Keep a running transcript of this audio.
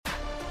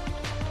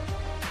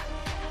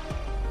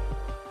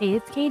Hey,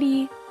 it's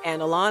Katie,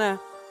 And Alana.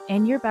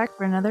 and you're back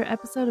for another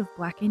episode of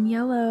Black and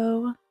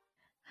Yellow.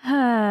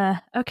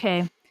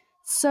 Okay,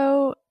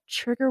 so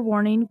trigger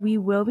warning, we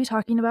will be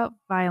talking about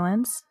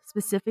violence,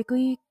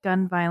 specifically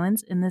gun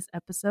violence, in this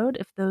episode.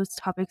 If those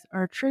topics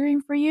are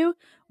triggering for you,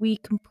 we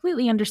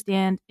completely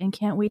understand and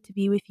can't wait to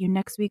be with you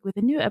next week with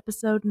a new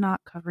episode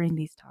not covering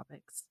these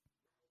topics.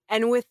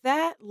 And with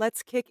that,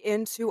 let's kick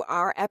into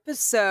our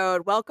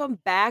episode. Welcome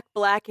back,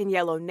 Black and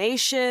Yellow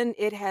Nation.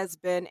 It has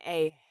been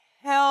a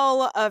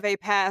hell of a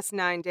past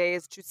 9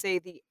 days, to say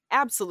the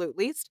absolute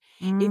least.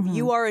 If Mm-hmm.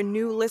 you are a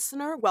new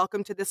listener,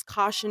 welcome to this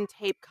caution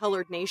tape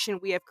colored nation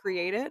we have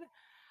created.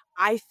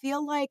 I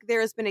feel like there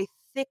has been a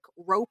thick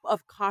rope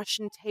of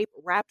caution tape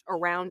wrapped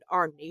around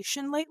our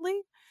nation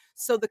lately.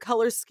 So the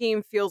color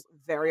scheme feels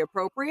very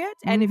appropriate.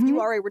 And if Mm-hmm. you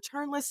are a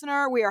return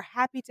listener, we are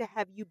happy to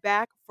have you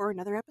back for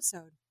another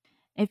episode.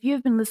 If you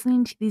have been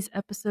listening to these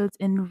episodes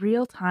in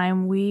real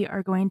time, we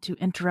are going to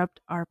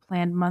interrupt our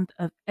planned month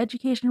of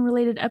education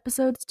related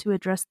episodes to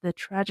address the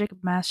tragic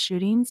mass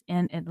shootings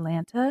in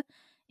Atlanta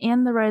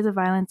and the rise of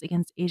violence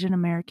against Asian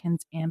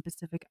Americans and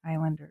Pacific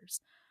Islanders.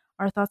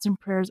 Our thoughts and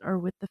prayers are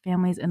with the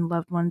families and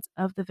loved ones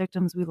of the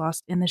victims we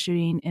lost in the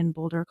shooting in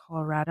Boulder,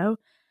 Colorado.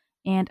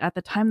 And at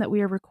the time that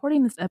we are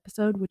recording this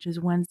episode, which is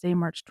Wednesday,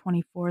 March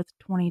 24th,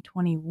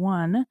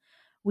 2021,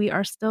 we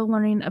are still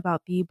learning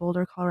about the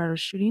Boulder, Colorado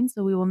shooting,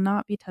 so we will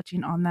not be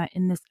touching on that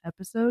in this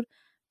episode.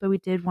 But we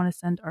did want to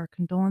send our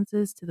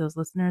condolences to those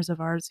listeners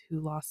of ours who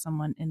lost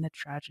someone in the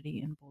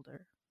tragedy in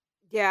Boulder.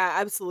 Yeah,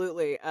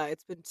 absolutely.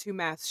 It's been 2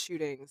 mass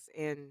shootings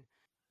in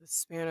the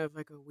span of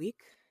like a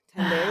week,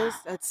 10 days.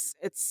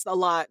 It's a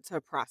lot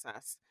to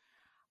process.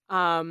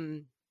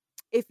 Um,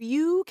 if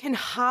you can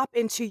hop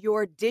into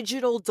your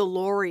digital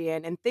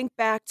DeLorean and think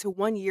back to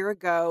 1 year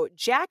ago,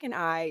 Jack and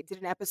I did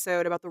an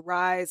episode about the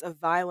rise of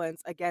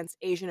violence against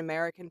Asian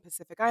American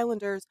Pacific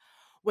Islanders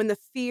when the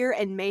fear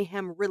and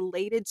mayhem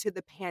related to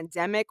the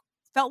pandemic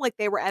felt like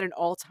they were at an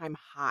all-time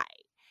high.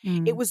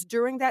 It Mm. was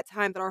during that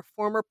time that our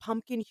former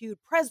pumpkin-hued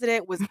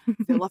president was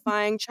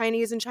vilifying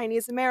Chinese and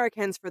Chinese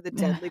Americans for the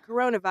deadly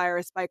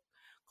coronavirus by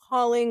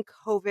calling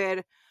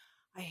COVID.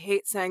 I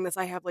hate saying this.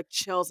 I have like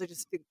chills. I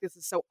just think this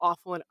is so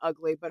awful and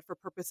ugly, but for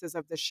purposes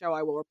of the show,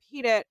 I will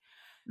repeat it.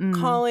 Mm.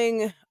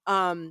 Calling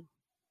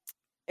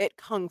it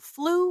Kung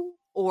Flu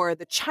or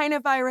the China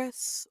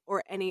virus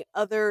or any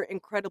other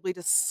incredibly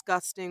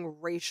disgusting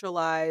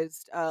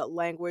racialized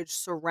language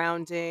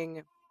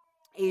surrounding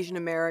Asian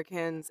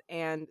Americans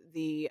and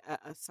the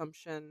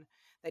assumption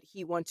that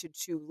he wanted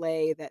to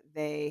lay that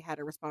they had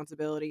a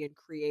responsibility in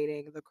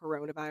creating the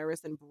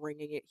coronavirus and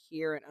bringing it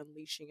here and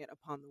unleashing it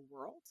upon the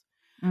world.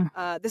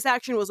 Mm. This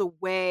action was a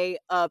way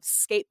of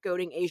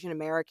scapegoating Asian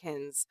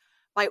Americans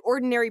by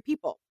ordinary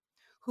people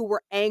who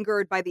were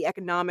angered by the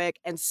economic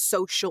and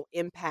social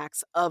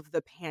impacts of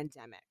the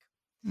pandemic.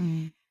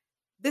 Mm.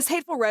 This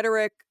hateful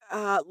rhetoric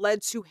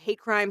led to hate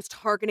crimes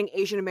targeting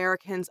Asian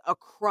Americans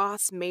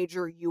across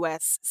major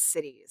U.S.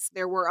 cities.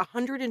 There were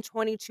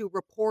 122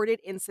 reported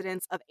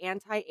incidents of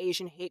anti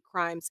Asian hate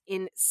crimes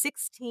in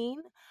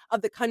 16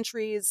 of the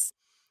country's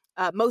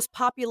most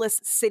populous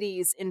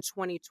cities in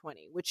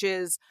 2020, which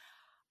is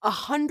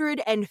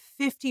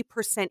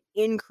 150%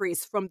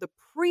 increase from the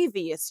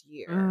previous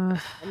year. Ugh.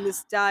 And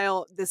this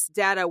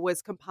data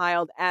was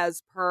compiled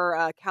as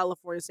per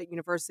California State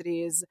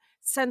University's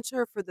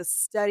Center for the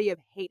Study of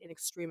Hate and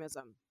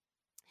Extremism.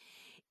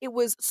 It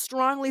was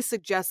strongly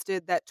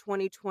suggested that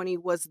 2020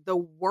 was the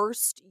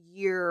worst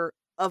year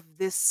of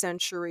this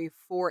century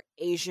for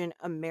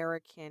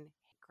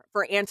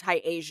for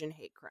anti-Asian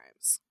hate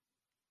crimes.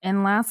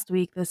 And last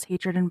week, this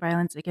hatred and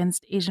violence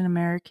against Asian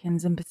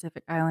Americans and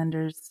Pacific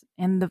Islanders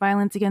and the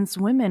violence against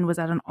women was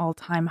at an all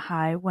time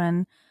high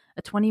when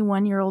a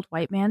 21-year-old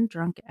white man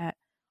drunk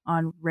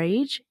on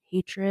rage,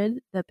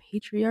 hatred, the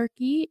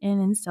patriarchy, and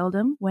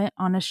inceldom went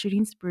on a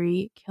shooting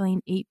spree,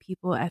 killing 8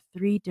 people at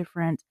 3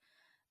 different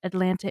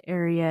Atlanta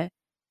area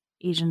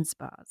Asian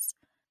spas.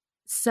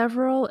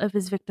 Several of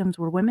his victims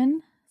were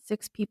women,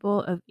 6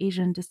 people of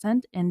Asian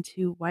descent, and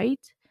 2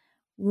 white.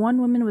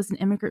 One woman was an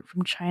immigrant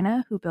from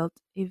China who built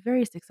a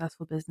very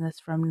successful business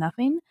from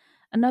nothing.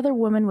 Another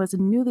woman was a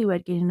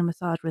newlywed getting a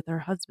massage with her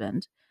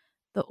husband.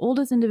 The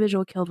oldest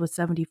individual killed was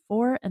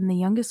 74, and the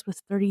youngest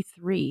was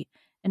 33.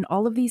 And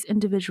all of these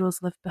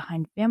individuals left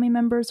behind family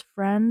members,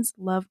 friends,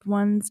 loved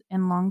ones,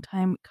 and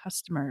longtime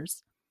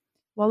customers.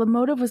 While the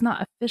motive was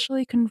not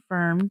officially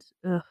confirmed,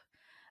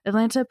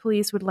 Atlanta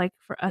police would like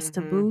for us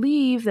to Mm-hmm.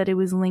 believe that it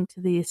was linked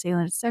to the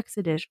assailant's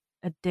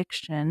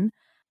addiction.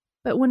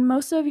 But when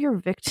most of your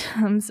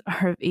victims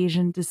are of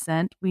Asian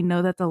descent, we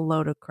know that's a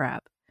load of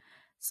crap.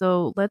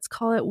 So let's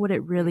call it what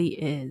it really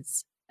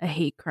is, a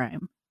hate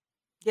crime.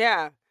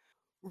 Yeah.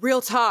 Real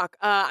talk.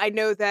 I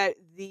know that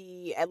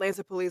the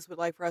Atlanta police would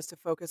like for us to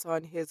focus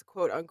on his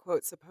quote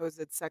unquote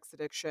supposed sex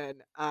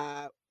addiction.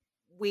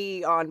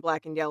 We on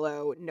Black and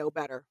Yellow know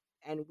better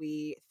and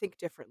we think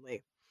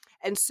differently.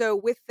 And so,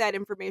 with that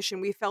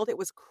information, we felt it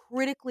was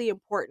critically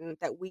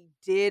important that we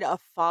did a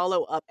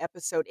follow up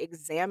episode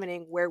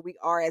examining where we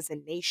are as a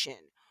nation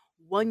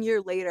 1 year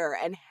later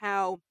and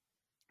how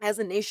as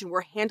a nation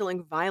we're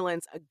handling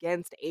violence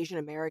against Asian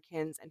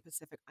Americans and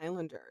Pacific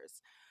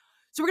Islanders.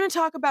 So, we're going to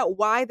talk about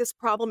why this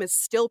problem is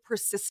still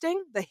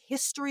persisting, the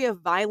history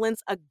of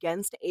violence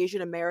against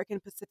Asian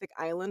American Pacific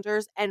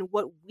Islanders, and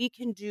what we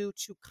can do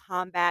to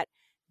combat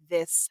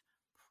this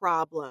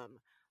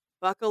problem.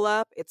 Buckle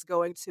up, it's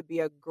going to be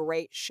a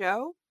great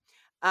show.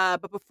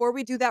 But before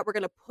we do that, we're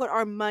going to put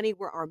our money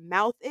where our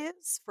mouth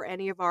is. For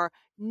any of our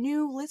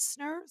new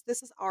listeners,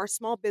 this is our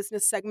small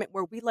business segment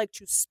where we like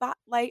to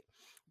spotlight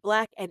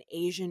Black and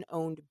Asian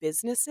owned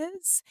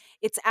businesses.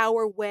 It's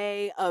our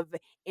way of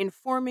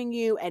informing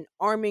you and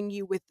arming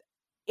you with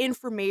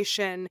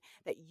information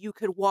that you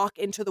could walk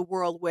into the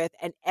world with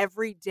and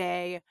every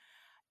day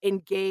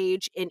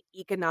engage in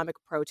economic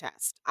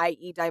protest,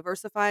 i.e.,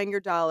 diversifying your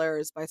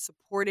dollars by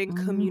supporting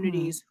Mm.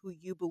 communities who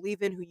you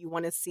believe in, who you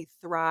want to see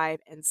thrive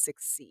and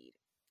succeed.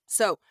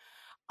 So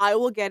I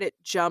will get it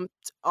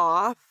jumped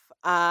off.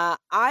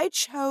 I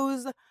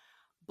chose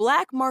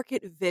Black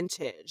Market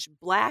Vintage.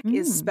 Black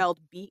is Mm. spelled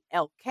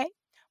BLK.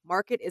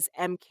 Market is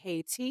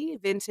MKT.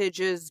 Vintage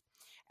is,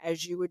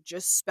 as you would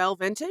just spell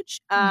vintage.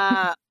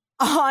 On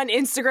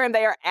Instagram,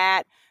 they are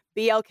at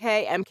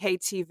BLK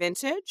MKT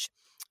Vintage.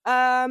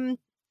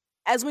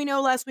 As we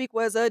know, last week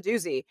was a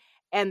doozy,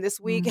 and this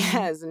week Mhm.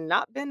 has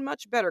not been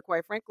much better,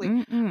 quite frankly.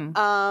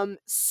 Mm-mm.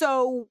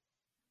 So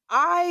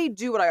I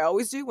do what I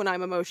always do when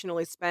I'm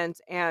emotionally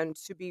spent, and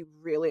to be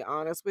really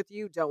honest with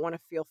you, don't want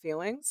to feel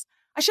feelings.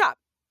 I shop.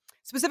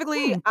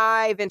 Specifically, Mm.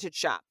 I vintage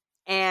shop.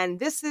 And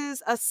this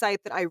is a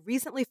site that I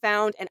recently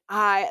found and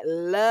I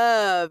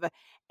love.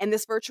 And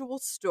this virtual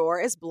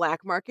store is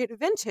Black Market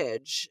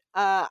Vintage.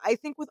 I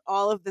think with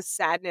all of the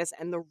sadness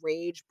and the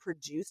rage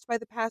produced by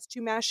the past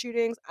two mass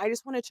shootings, I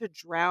just wanted to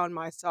drown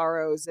my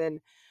sorrows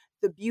in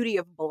the beauty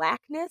of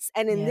Blackness.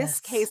 And in this Yes.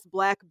 case,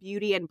 Black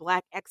beauty and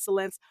Black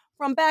excellence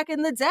from back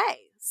in the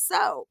day.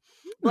 So,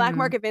 Black Mm.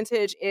 Market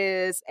Vintage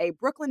is a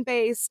Brooklyn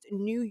based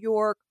New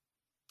York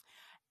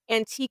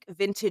antique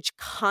vintage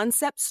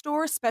concept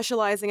store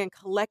specializing in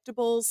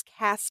collectibles,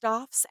 cast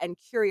offs, and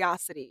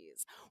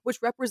curiosities, which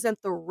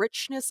represent the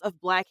richness of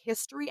Black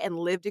history and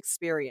lived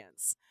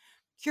experience.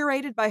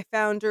 Curated by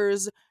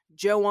founders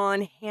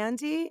Joanne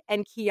Handy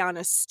and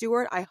Kiana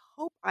Stewart. I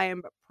hope I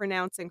am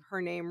pronouncing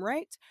her name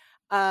right.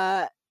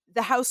 Uh,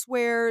 the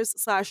housewares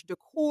slash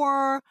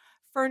decor,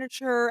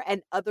 furniture,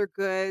 and other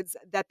goods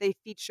that they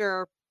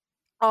feature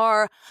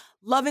are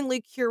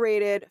lovingly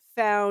curated,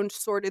 found,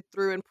 sorted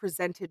through, and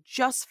presented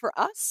just for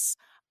us.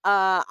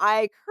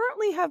 I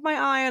currently have my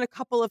eye on a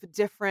couple of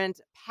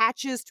different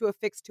patches to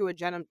affix to a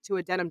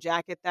denim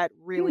jacket that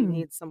really Mm.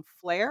 needs some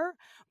flair,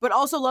 but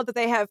also love that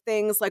they have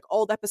things like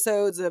old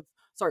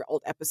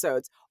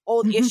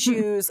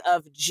issues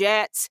of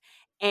Jet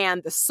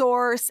and The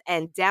Source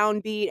and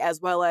Downbeat,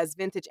 as well as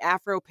vintage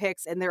Afro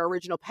picks in their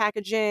original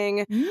packaging,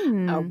 a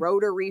Mm.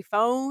 rotary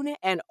phone,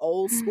 and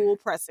old school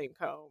pressing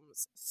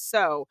combs.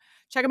 So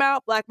check them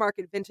out,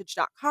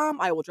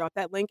 blackmarketvintage.com. I will drop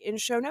that link in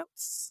show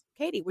notes.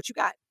 Katie, what you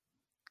got?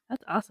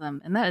 That's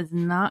awesome. And that is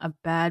not a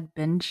bad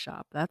binge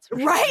shop, that's for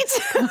sure. Right?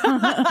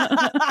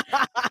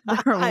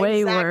 There are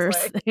way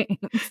worse Exactly.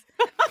 things.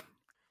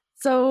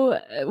 So,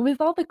 with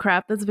all the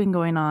crap that's been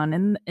going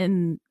on,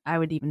 and I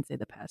would even say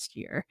the past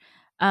year,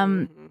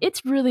 Mhm.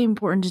 it's really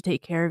important to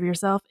take care of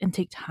yourself and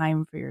take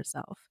time for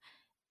yourself.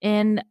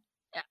 And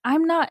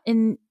I'm not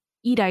an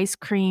eat ice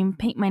cream,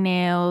 paint my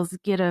nails,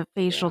 get a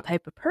facial Yeah.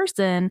 type of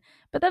person,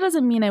 but that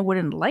doesn't mean I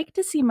wouldn't like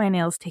to see my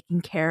nails taken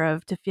care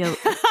of to feel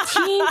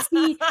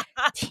a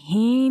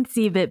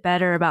teensy bit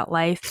better about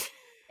life,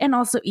 and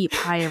also eat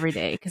pie every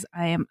day because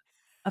I am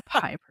a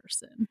pie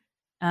person.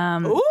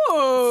 Ooh,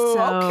 So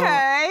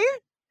okay.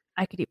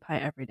 I could eat pie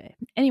every day.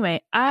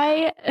 Anyway,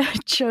 I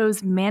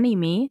chose Mani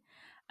Me,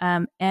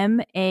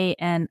 MANIME,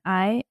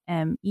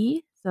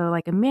 so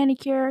like a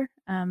manicure,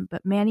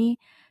 but Mani,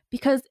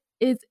 because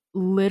it's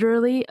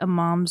literally a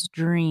mom's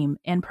dream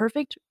and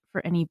perfect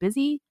for any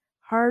busy,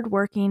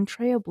 hardworking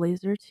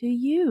trailblazer to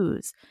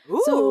use.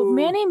 So Ooh.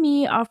 Mani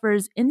Me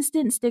offers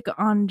instant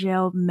stick-on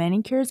gel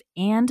manicures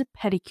and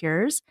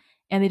pedicures,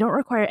 and they don't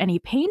require any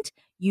paint,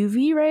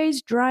 UV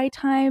rays, dry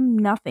time,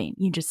 nothing.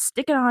 You just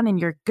stick it on and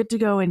you're good to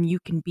go and you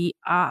can be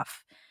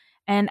off.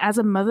 And as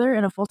a mother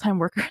and a full time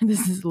worker,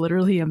 this is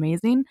literally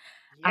amazing.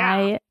 Yeah.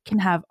 I can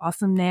have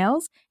awesome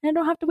nails and I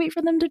don't have to wait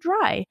for them to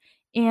dry.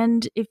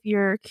 And if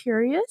you're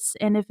curious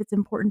and if it's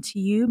important to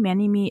you,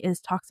 Mani Me is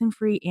toxin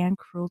free and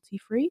cruelty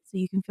free, so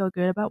you can feel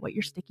good about what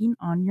you're sticking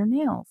on your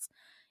nails.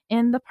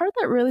 And the part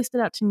that really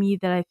stood out to me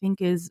that I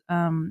think is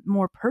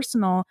more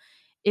personal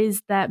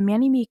is that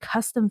Mani Me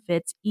custom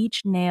fits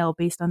each nail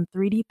based on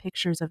 3D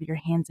pictures of your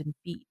hands and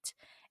feet.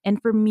 And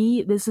for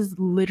me, this is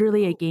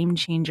literally a Ooh. game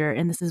changer.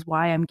 And this is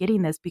why I'm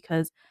getting this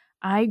because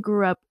I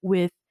grew up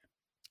with,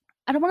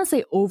 I don't want to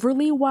say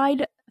overly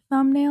wide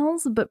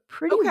thumbnails, but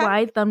pretty Okay.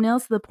 wide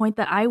thumbnails to the point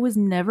that I was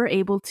never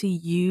able to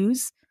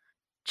use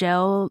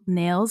gel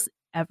nails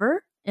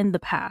ever in the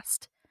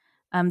past.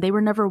 They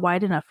were never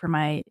wide enough for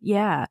my,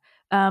 yeah.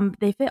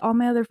 They fit all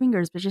my other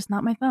fingers, but just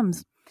not my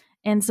thumbs.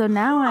 And so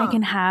now I Huh.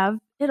 can have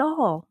it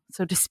all,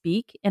 so to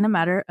speak, in a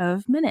matter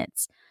of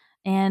minutes.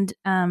 And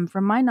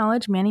from my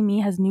knowledge, Manny Me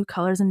has new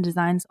colors and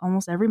designs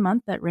almost every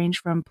month that range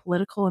from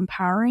political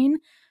empowering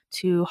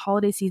to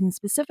holiday season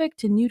specific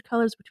to nude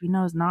colors, which we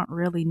know is not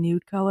really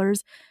nude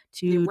colors,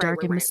 to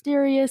dark and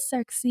mysterious,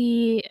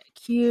 sexy,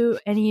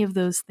 cute, any of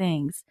those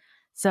things.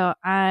 So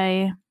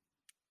I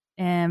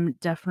am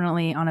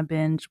definitely on a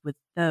binge with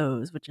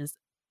those, which is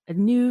a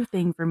new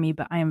thing for me,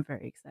 but I am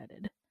very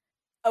excited.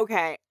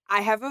 Okay, I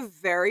have a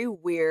very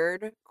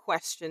weird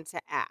question to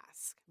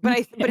ask,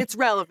 but it's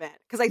relevant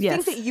because I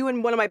think that Yes. you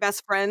and one of my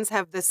best friends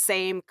have the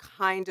same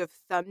kind of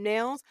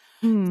thumbnails.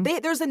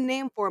 Mm. There's a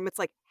name for them. It's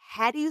like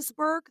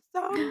Hattiesburg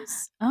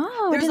thumbs.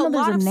 Oh, I There's didn't a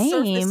know there's lot a of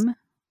surface. name.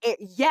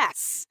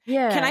 Yes.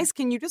 Yeah.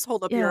 Can you just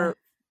hold up Yeah. your?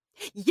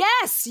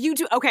 Yes, you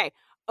do. Okay.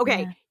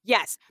 Okay. Yeah.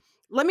 Yes.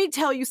 Let me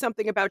tell you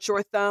something about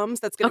your thumbs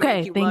that's going to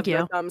make you love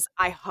your thumbs.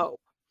 I hope.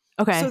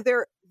 Okay. So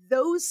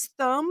those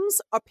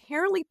thumbs,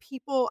 apparently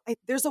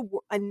there's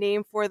a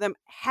name for them.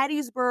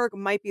 Hattiesburg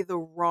might be the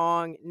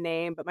wrong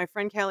name, but my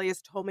friend Kelly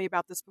has told me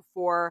about this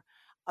before.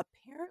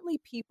 Apparently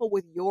people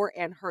with your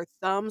and her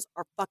thumbs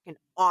are fucking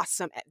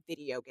awesome at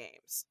video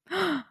games.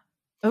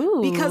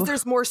 Oh. Because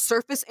there's more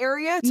surface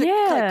area to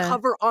Yeah.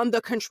 cover on the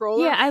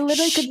controller. Yeah, I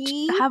literally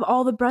could have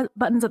all the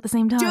buttons at the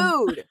same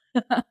time.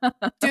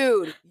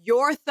 Dude,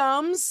 your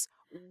thumbs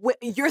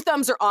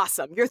are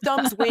awesome. Your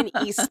thumbs win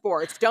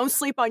esports. Don't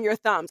sleep on your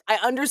thumbs. I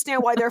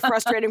understand why they're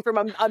frustrating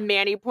from a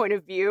Manny point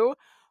of view,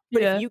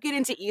 but if you get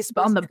into esports,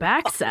 but on the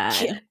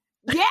backside.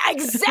 Yeah,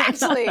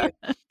 exactly.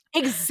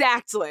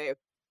 Exactly.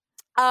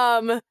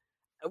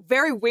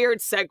 Very weird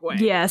segue.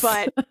 Yes.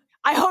 But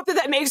I hope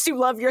that makes you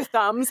love your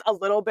thumbs a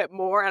little bit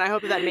more, and I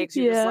hope that makes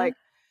you just like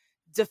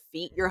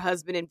defeat your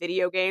husband in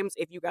video games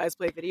if you guys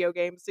play video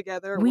games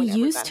together. We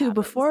used to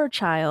before,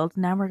 child.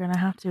 Now we're gonna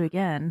have to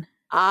again.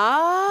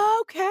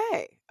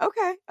 Okay.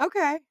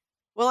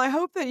 Well, I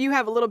hope that you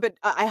have a little bit.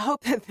 I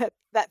hope that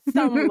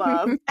thumb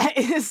love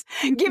is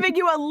giving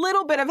you a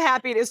little bit of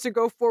happiness to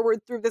go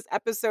forward through this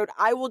episode.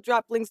 I will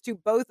drop links to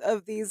both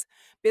of these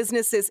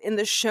businesses in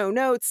the show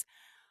notes.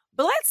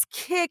 But let's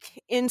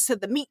kick into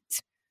the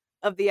meat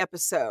of the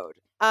episode.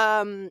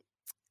 The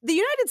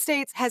United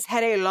States has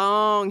had a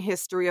long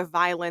history of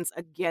violence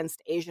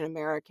against Asian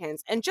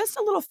Americans. And just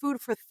a little food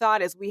for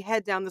thought as we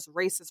head down this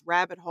racist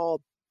rabbit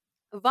hole.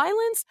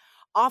 Violence,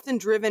 often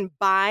driven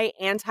by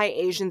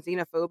anti-Asian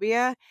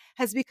xenophobia,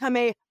 has become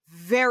a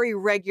very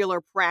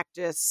regular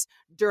practice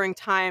during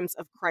times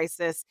of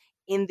crisis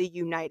in the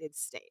United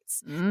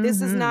States. Mm-hmm. This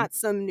is not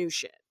some new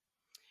shit.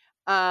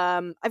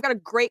 I've got a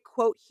great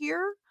quote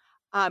here.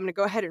 I'm going to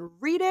go ahead and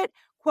read it.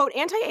 Quote,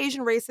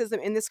 anti-Asian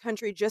racism in this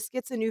country just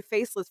gets a new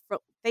facelift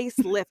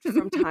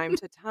from time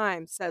to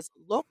time, says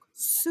Lok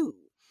Soo,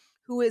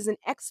 who is an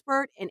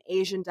expert in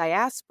Asian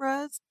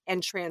diasporas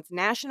and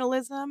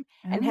transnationalism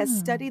and has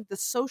studied the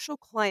social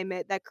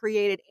climate that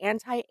created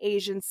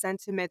anti-Asian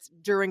sentiments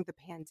during the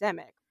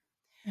pandemic.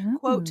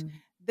 Quote,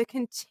 the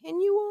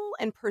continual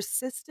and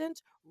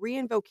persistent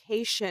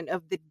reinvocation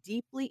of the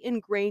deeply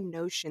ingrained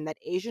notion that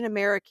Asian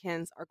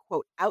Americans are,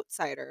 quote,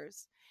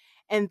 outsiders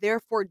and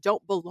therefore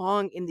don't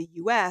belong in the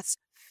U.S.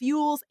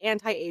 fuels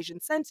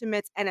anti-Asian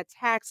sentiments and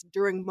attacks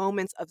during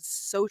moments of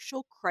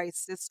social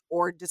crisis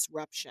or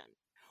disruption.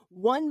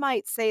 One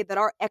might say that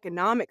our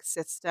economic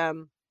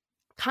system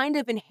kind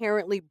of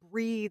inherently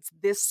breeds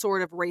this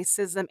sort of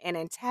racism and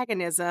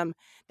antagonism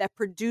that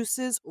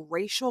produces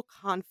racial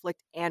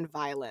conflict and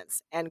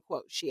violence, end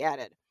quote, she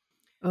added.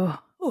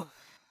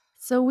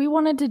 So we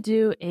wanted to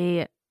do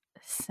a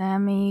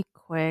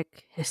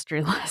semi-quick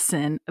history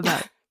lesson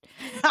about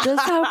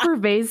just how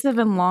pervasive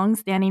and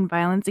long-standing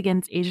violence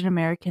against Asian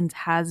Americans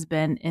has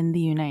been in the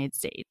United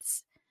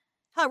States.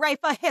 Hooray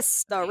for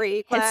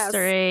history class.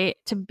 History.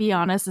 To be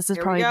honest, this is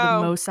probably the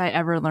most I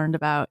ever learned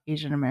about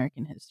Asian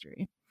American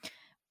history.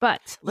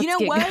 But you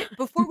know what?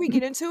 Before we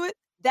get into it,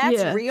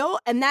 that's real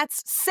and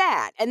that's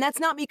sad. And that's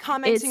not me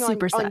commenting on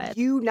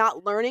you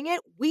not learning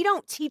it. We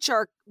don't teach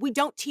our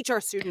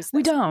students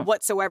this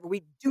whatsoever.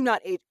 We do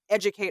not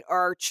educate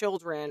our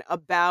children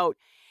about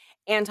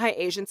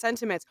anti-Asian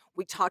sentiments.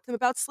 We talk to them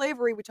about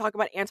slavery. We talk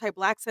about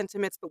anti-Black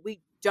sentiments, but we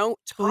don't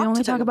talk we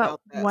only to them talk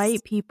about this.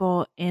 White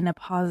people in a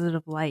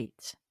positive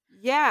light.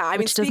 Yeah, I mean,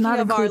 which does not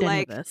include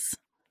any of this.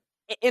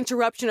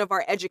 Interruption of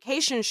our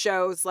education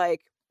shows,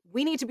 like,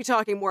 we need to be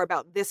talking more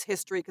about this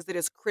history because it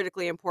is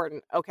critically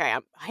important. Okay,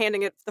 I'm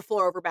handing the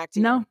floor over back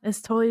to you. No,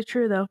 it's totally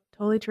true, though.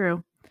 Totally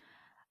true.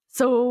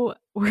 So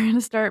we're going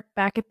to start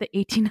back at the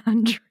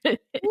 1800s.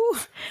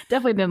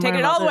 Definitely didn't take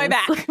learn it all the way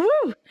this.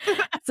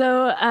 back.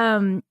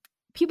 So,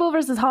 People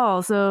versus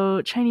Hall.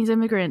 So Chinese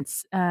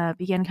immigrants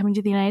began coming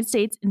to the United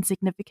States in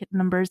significant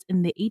numbers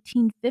in the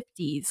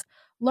 1850s,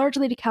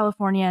 largely to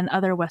California and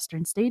other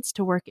Western states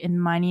to work in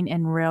mining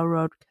and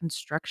railroad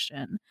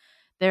construction.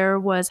 There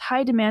was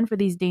high demand for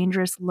these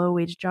dangerous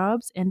low-wage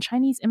jobs, and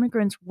Chinese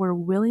immigrants were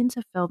willing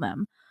to fill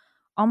them.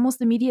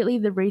 Almost immediately,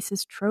 the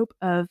racist trope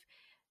of,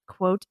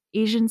 quote,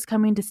 Asians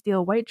coming to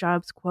steal white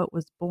jobs, quote,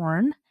 was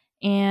born,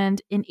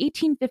 And in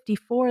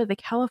 1854, the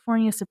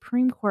California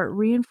Supreme Court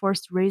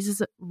reinforced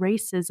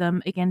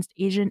racism against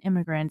Asian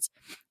immigrants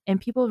in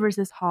People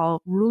versus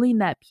Hall, ruling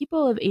that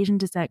people of Asian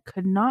descent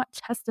could not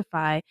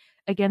testify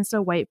against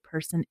a white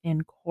person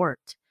in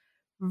court,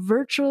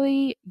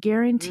 virtually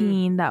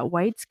guaranteeing that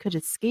whites could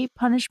escape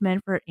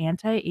punishment for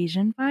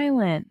anti-Asian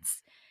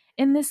violence.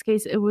 In this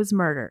case, it was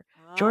murder.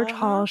 George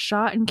Hall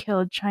shot and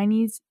killed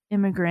Chinese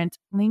immigrant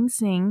Ling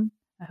Xing.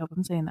 I hope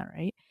I'm saying that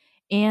right.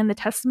 And the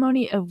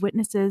testimony of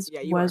witnesses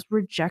was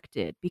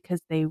rejected because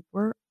they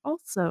were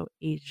also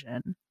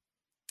Asian.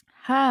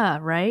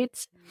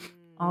 Right?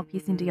 All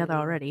piecing together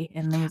already.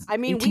 And it was I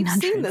mean, 1800s. we've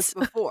seen this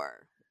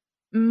before.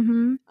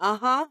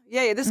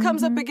 Yeah, this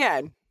comes up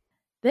again.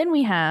 Then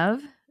we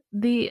have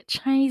the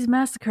Chinese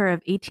Massacre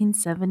of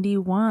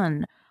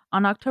 1871.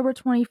 On October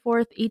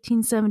 24th,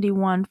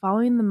 1871,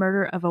 following the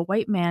murder of a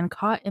white man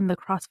caught in the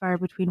crossfire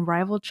between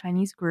rival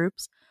Chinese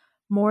groups,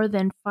 more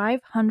than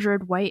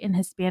 500 white and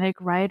Hispanic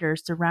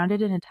rioters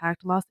surrounded and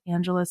attacked Los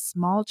Angeles'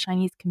 small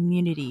Chinese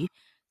community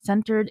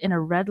centered in a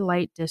red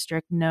light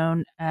district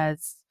known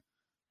as,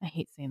 I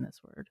hate saying this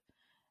word,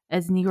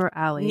 as Negro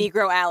Alley.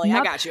 Negro Alley.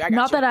 I got you.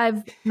 Not that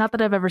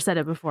I've ever said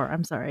it before.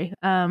 I'm sorry.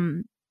 Yeah,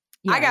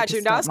 I got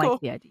you. That's cool.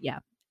 The idea. Yeah.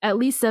 At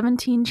least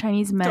 17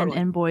 Chinese men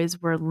and boys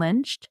were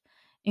lynched,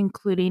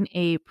 including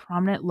a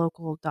prominent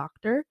local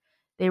doctor.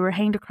 They were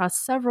hanged across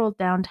several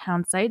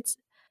downtown sites,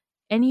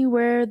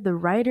 anywhere the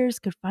rioters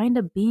could find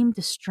a beam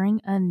to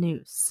string a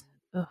noose.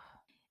 Ugh.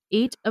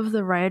 8 of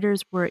the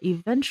rioters were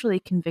eventually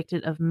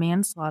convicted of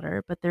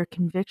manslaughter, but their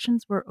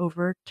convictions were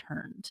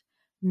overturned.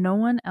 No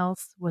one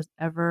else was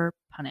ever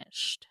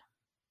punished.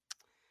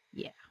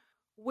 Yeah.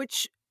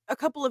 Which a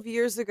couple of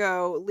years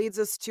ago leads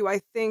us to, I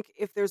think,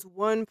 if there's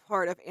one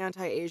part of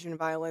anti-Asian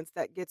violence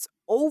that gets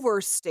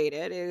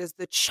overstated, it is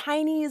the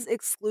Chinese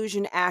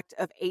Exclusion Act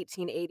of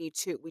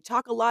 1882. We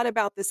talk a lot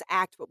about this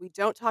act, but we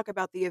don't talk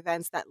about the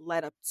events that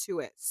led up to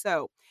it.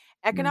 So,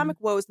 economic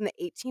woes in the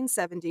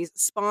 1870s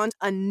spawned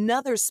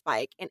another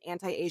spike in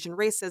anti-Asian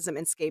racism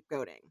and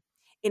scapegoating.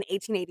 In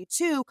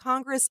 1882,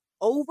 Congress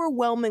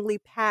overwhelmingly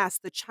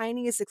passed the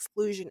Chinese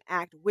Exclusion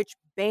Act, which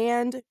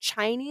banned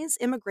Chinese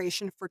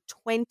immigration for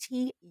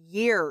 20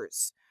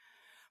 years.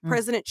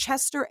 President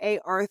Chester A.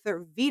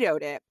 Arthur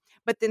vetoed it,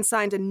 but then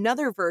signed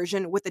another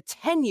version with a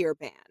 10-year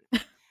ban.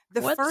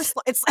 First,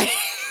 it's like,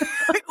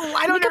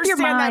 I don't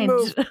understand that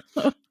move.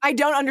 I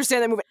don't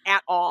understand that move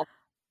at all.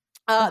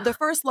 The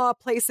first law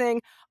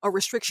placing a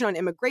restriction on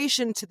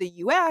immigration to the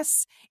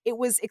U.S., it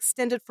was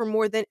extended for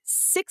more than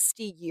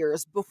 60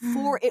 years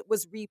before it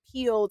was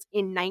repealed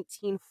in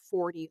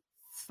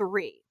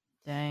 1943.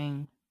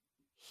 Dang.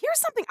 Here's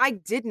something I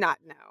did not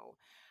know.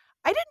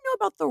 I didn't know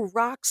about the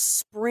Rock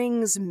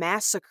Springs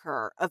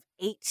Massacre of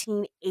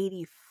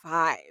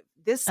 1885.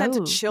 This sent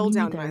a chill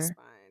down my spine.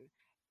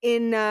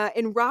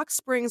 In Rock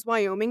Springs,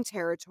 Wyoming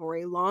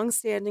territory,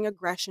 long-standing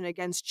aggression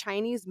against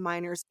Chinese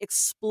miners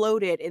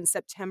exploded in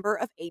September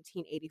of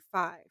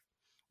 1885,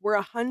 where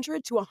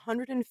 100 to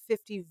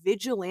 150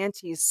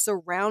 vigilantes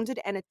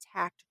surrounded and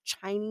attacked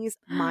Chinese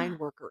mine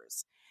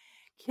workers,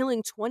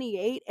 killing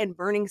 28 and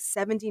burning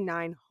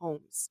 79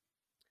 homes.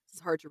 This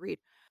is hard to read.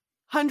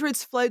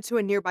 Hundreds fled to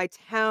a nearby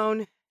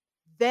town.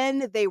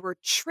 Then they were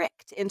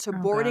tricked into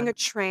boarding a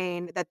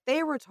train that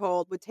they were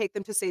told would take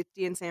them to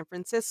safety in San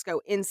Francisco.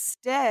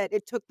 Instead,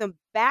 it took them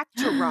back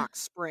to Rock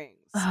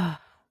Springs,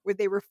 where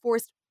they were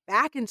forced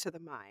back into the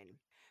mine.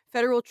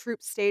 Federal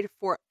troops stayed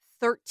for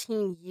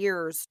 13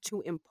 years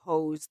to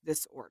impose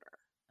this order.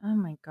 Oh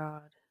my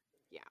God.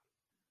 Yeah,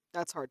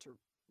 that's hard to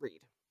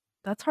read.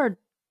 That's hard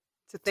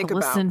to think to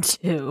listen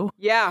to.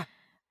 Yeah.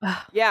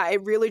 Yeah,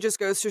 it really just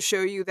goes to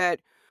show you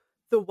that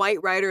the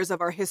white writers of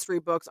our history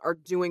books are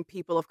doing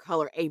people of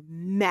color a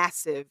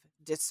massive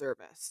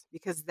disservice,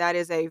 because that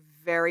is a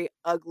very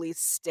ugly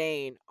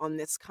stain on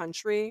this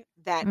country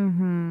that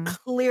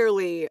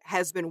clearly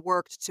has been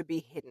worked to be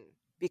hidden,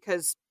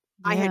 because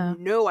I had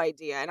no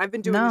idea. And I've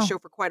been doing this show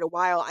for quite a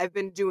while. I've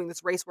been doing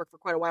this race work for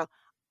quite a while.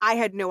 I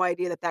had no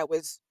idea that that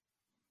was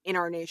in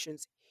our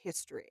nation's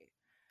history.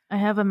 I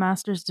have a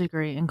master's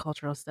degree in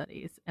cultural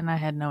studies, and I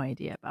had no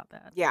idea about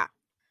that. Yeah.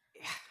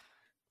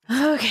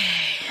 Okay.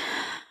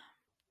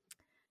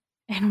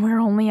 And we're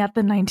only at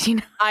the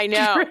 1900s. I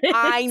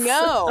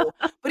know.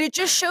 But it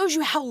just shows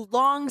you how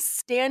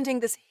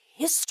long-standing this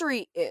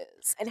history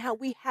is, and how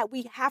we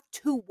have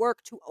to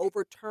work to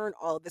overturn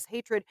all of this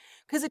hatred,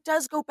 because it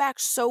does go back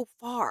so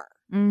far.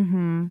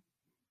 Mm-hmm.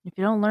 If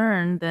you don't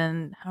learn,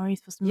 then how are you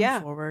supposed to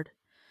move forward?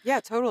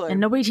 Yeah, totally. And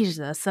nobody teaches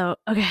us. So,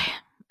 okay.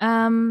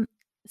 San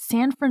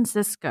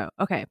Francisco.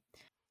 Okay.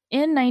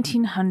 In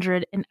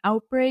 1900, an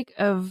outbreak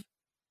of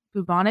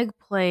bubonic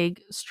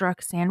plague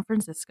struck San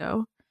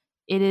Francisco.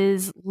 It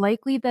is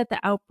likely that the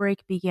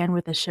outbreak began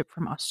with a ship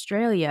from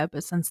Australia,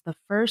 but since the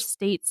first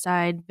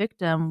stateside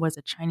victim was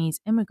a Chinese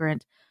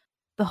immigrant,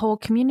 the whole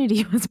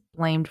community was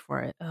blamed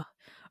for it. Ugh.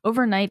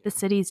 Overnight, the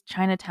city's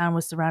Chinatown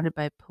was surrounded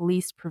by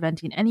police,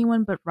 preventing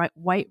anyone but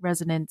white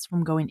residents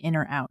from going in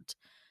or out.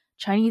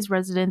 Chinese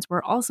residents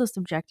were also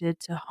subjected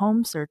to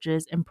home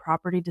searches and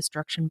property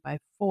destruction by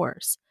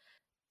force.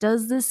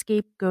 Does this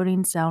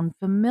scapegoating sound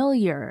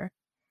familiar?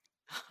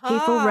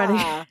 Hateful Redding.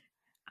 Ha.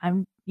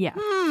 Yeah.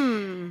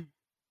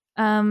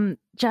 Hmm.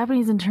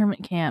 Japanese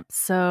internment camps.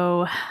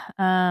 So,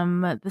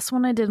 this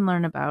one I did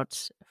learn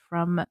about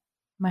from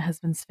my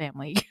husband's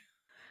family,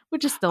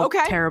 which is still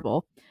Okay.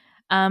 terrible.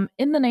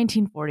 In the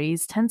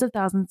 1940s, tens of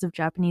thousands of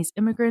Japanese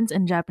immigrants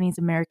and Japanese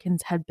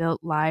Americans had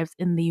built lives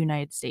in the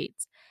United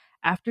States.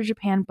 After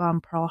Japan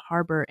bombed Pearl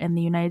Harbor and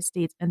the United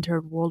States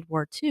entered World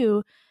War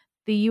II,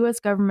 the U.S.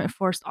 government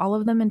forced all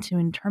of them into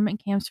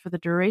internment camps for the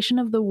duration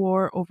of the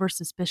war over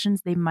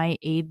suspicions they might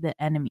aid the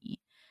enemy.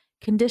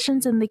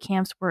 Conditions in the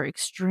camps were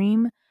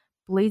extreme,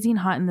 blazing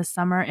hot in the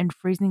summer and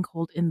freezing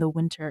cold in the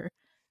winter.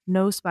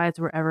 No spies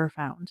were ever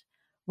found.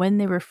 When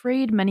they were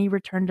freed, many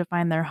returned to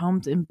find their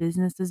homes and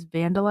businesses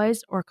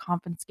vandalized or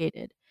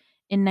confiscated.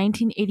 In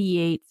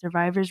 1988,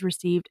 survivors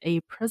received a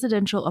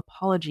presidential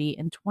apology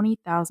and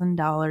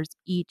 $20,000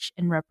 each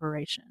in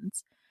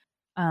reparations.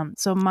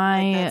 So Like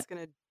my that's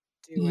gonna do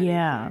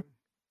yeah,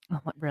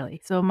 anything.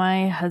 really. So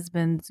my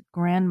husband's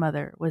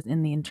grandmother was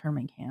in the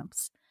internment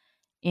camps,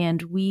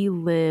 and we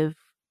live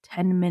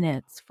 10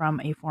 minutes from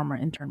a former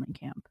internment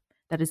camp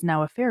that is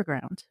now a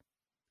fairground,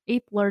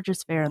 eighth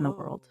largest fair in the Whoa.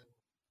 world,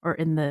 or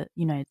in the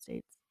United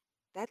States.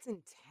 That's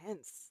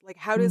intense. Like,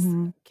 how does,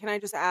 Hmm. can I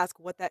just ask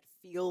what that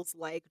feels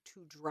like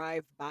to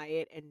drive by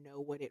it and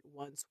know what it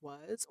once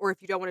was? Or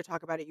if you don't want to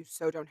talk about it, you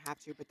so don't have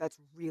to, but that's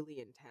really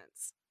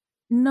intense.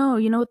 No,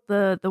 you know what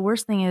the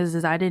worst thing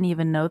is I didn't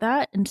even know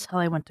that until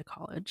I went to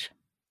college.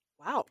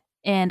 Wow.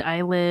 And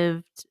I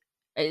lived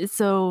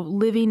so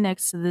living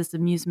next to this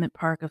amusement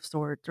park of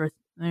sorts, or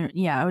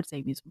yeah, I would say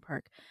amusement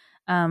park.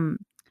 Um,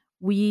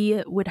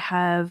 we would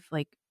have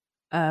like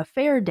a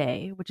fair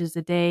day, which is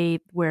a day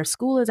where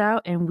school is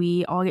out and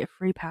we all get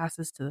free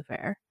passes to the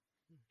fair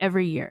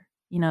every year.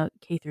 You know,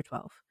 K through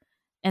 12,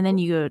 and then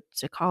Cool. you go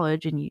to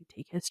college and you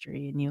take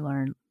history and you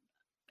learn.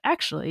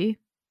 Actually,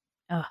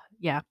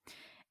 yeah,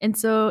 and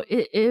so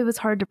it was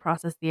hard to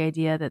process the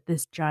idea that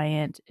this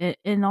giant,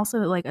 and also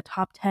like a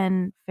top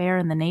 10 fair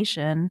in the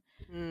nation,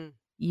 Mm,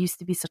 used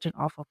to be such an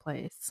awful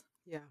place.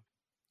 yeah.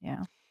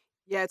 Yeah.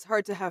 Yeah, it's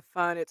hard to have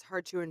fun. It's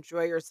hard to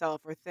enjoy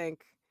yourself or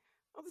think,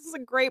 oh, this is a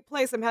great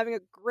place. I'm having a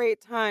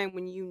great time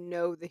when you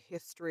know the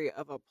history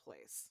of a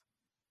place.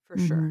 For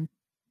sure. Mhm.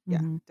 Yeah,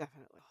 Mhm.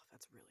 definitely. Oh,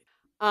 that's really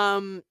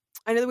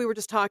I know that we were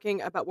just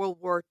talking about World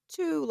War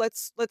II.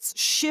 Let's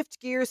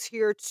shift gears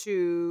here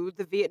to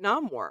the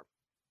Vietnam War.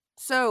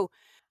 So,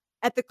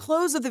 at the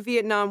close of the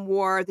Vietnam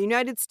War, the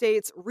United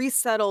States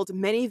resettled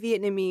many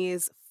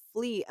Vietnamese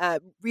fleeing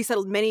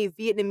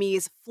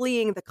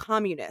the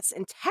communists.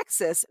 In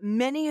Texas,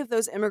 many of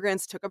those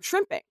immigrants took up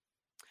shrimping.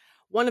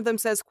 One of them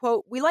says,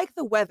 quote, "We like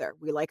the weather,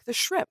 we like the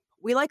shrimp,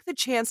 we like the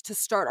chance to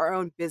start our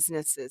own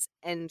businesses,"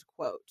 end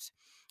quote.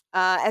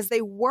 As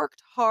they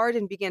worked hard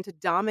and began to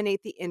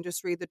dominate the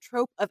industry, the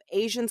trope of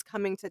Asians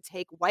coming to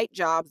take white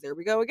jobs, there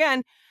we go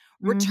again,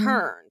 Mhm.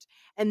 returned.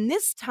 And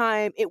this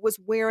time it was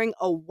wearing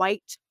a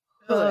white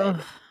Ugh.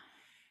 hood.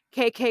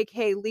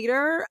 KKK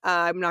leader,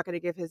 I'm not going to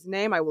give his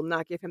name, I will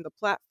not give him the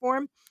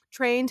platform,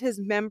 trained his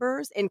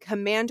members in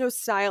commando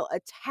style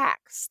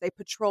attacks. They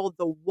patrolled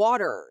the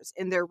waters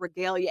in their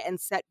regalia and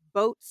set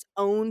boats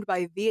owned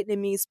by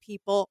Vietnamese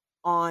people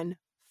on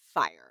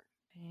fire.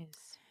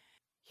 Jeez.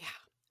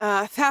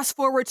 Yeah. Fast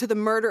forward to the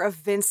murder of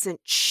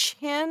Vincent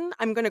Chin.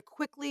 I'm going to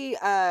quickly,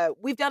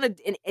 we've done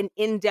an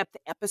in depth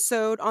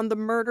episode on the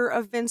murder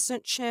of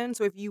Vincent Chin.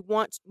 So if you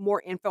want more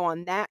info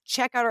on that,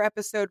 check out our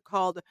episode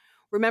called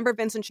Remember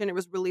Vincent Chin. It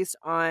was released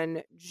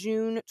on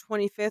June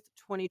 25th,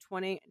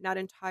 2020. Not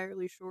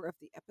entirely sure of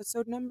the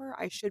episode number.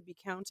 I should be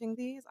counting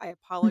these. I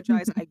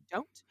apologize. I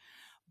don't.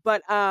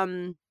 But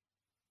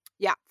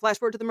yeah, flash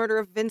forward to the murder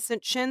of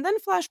Vincent Chin, then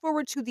flash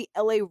forward to the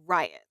LA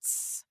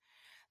riots.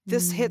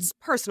 This Mm. hits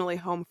personally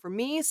home for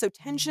me. So,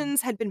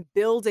 tensions had been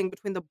building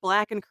between the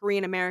Black and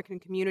Korean American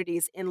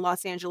communities in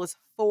Los Angeles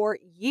for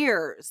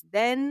years.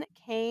 Then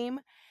came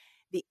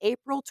the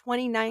April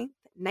 29th,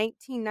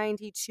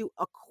 1992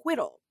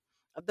 acquittal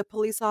of the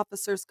police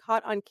officers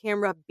caught on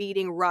camera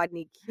beating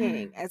Rodney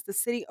King. As the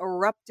city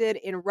erupted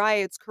in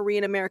riots,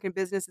 Korean American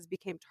businesses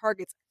became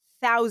targets.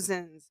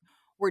 Thousands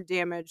were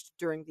damaged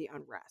during the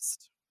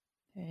unrest.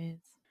 Jeez.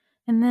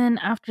 And then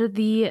after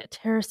the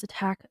terrorist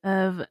attack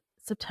of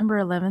September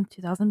 11th,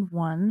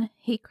 2001,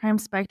 hate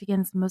crimes spiked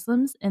against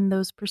Muslims and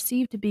those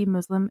perceived to be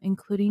Muslim,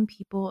 including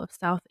people of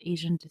South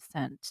Asian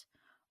descent.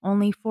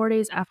 Only 4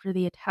 days after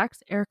the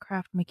attacks,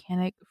 aircraft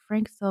mechanic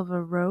Frank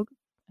Silva Rogue,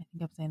 I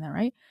think I'm saying that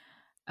right,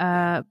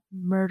 Yeah.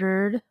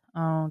 murdered,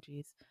 oh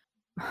geez,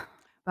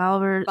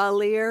 Balver,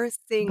 Balir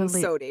Singh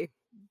Bali- Sodhi.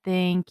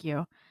 thank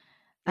you,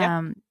 Yeah.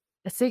 um,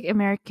 a Sikh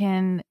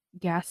American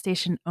gas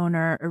station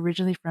owner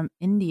originally from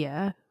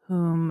India,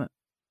 whom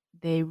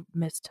they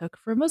mistook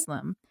for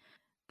Muslim.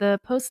 The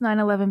post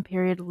 9/11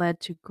 period led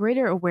to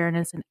greater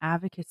awareness and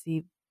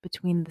advocacy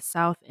between the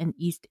South and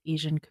East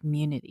Asian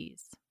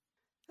communities.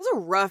 That's a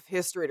rough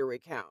history to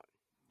recount.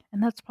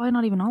 And that's probably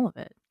not even all of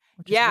it,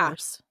 which is Yeah.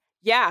 worse.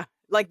 Yeah.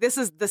 Like, this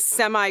is the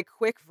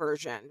semi-quick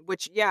version,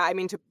 which, yeah, I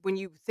mean, when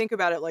you think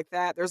about it like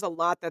that, there's a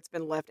lot that's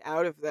been left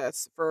out of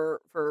this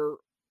for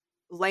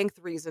length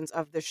reasons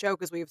of the show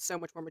because we have so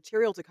much more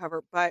material to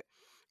cover. But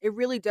it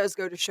really does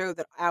go to show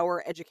that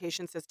our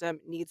education system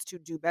needs to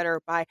do better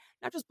by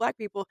not just Black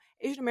people,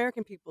 Asian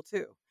American people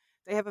too.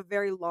 They have a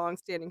very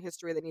long-standing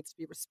history that needs to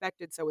be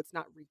respected so it's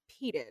not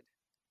repeated.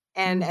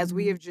 And as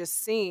we Mm-hmm. have just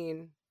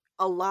seen,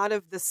 a lot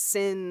of the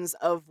sins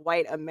of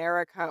white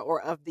America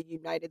or of the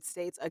United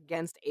States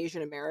against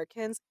Asian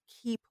Americans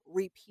keep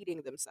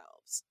repeating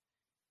themselves,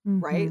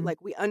 right? Mm-hmm.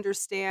 Like, we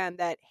understand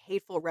that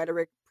hateful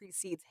rhetoric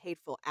precedes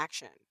hateful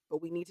action,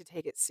 but we need to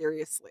take it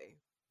seriously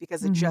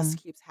because it Mm-hmm. just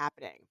keeps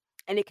happening.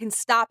 And it can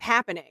stop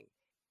happening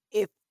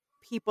if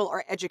people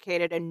are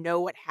educated and know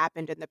what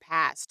happened in the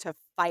past to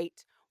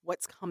fight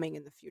what's coming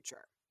in the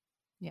future.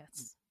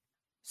 Yes.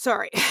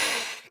 Sorry,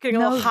 getting a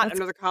little No, hot that's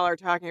under the collar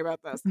talking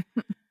about this.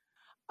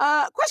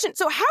 Question.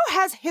 So, how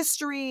has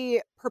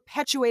history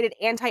perpetuated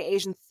anti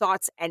Asian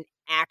thoughts and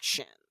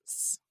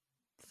actions?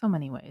 so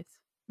many ways.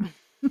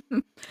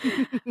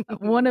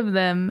 One of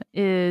them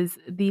is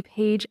the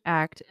Page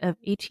Act of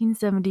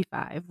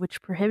 1875,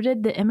 which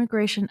prohibited the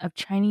immigration of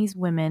Chinese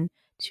women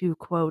to,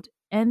 quote,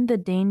 end the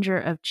danger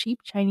of cheap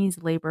Chinese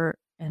labor,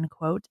 end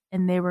quote,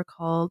 and they were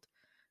called,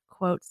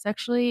 quote,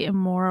 sexually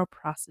immoral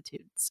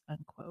prostitutes,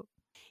 unquote.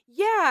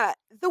 Yeah,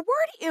 the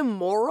word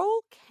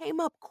immoral came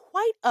up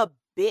quite a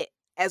bit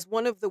as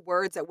one of the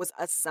words that was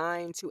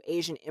assigned to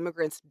Asian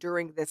immigrants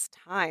during this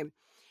time.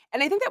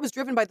 And I think that was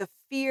driven by the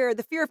fear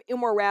of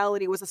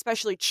immorality was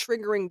especially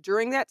triggering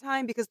during that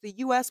time because the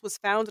US was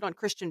founded on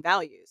Christian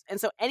values. And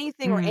so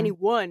anything or Mm,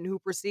 anyone who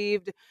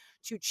perceived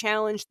to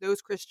challenge those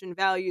Christian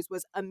values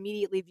was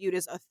immediately viewed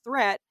as a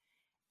threat,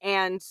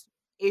 and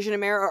Asian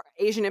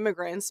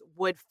immigrants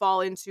would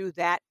fall into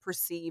that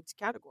perceived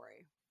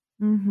category.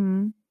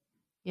 mm-hmm.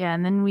 Yeah,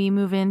 and then we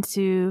move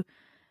into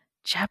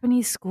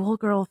Japanese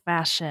schoolgirl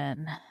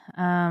fashion.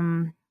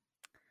 Um,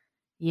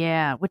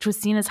 Yeah, which was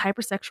seen as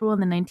hypersexual in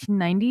the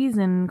 1990s,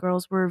 and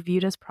girls were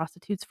viewed as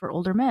prostitutes for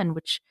older men,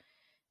 which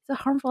is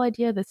a harmful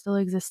idea that still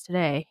exists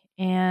today.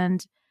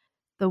 And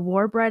the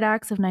War Bride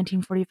Acts of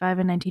 1945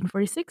 and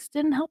 1946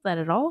 didn't help that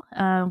at all,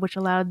 which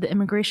allowed the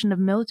immigration of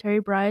military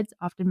brides,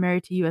 often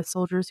married to U.S.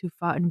 soldiers who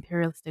fought in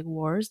imperialistic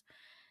wars.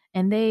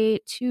 And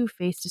they, too,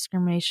 faced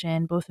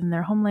discrimination both in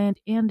their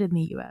homeland and in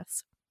the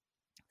U.S.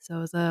 So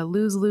it was a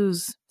lose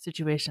lose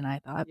situation, I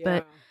thought.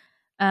 But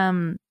Yeah.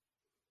 um,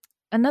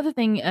 another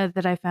thing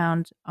that I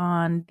found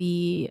on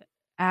the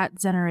at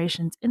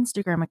Generation's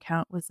Instagram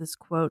account was this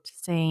quote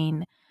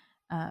saying,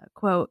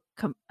 quote,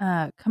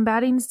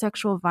 combating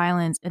sexual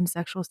violence and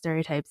sexual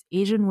stereotypes,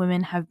 Asian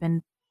women have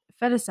been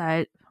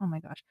fetishized. Oh my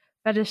gosh.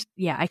 Fetish.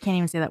 Yeah, I can't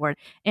even say that word.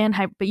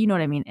 But you know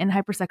what I mean. And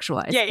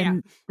hypersexualized. Yeah, yeah.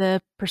 And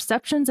the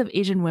perceptions of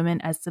Asian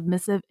women as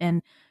submissive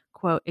and,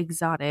 quote,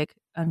 exotic,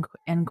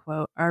 end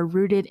quote, are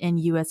rooted in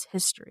U.S.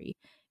 history.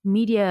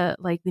 Media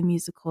like the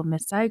musical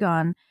Miss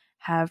Saigon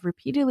have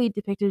repeatedly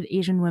depicted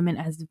Asian women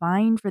as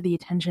vying for the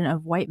attention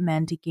of white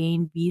men to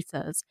gain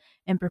visas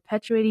and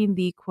perpetuating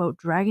the, quote,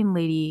 dragon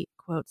lady,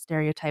 quote,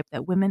 stereotype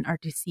that women are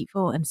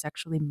deceitful and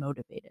sexually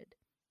motivated,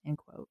 end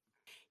quote.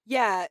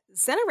 Yeah,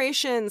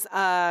 Generations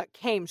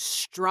came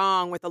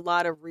strong with a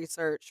lot of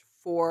research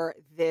for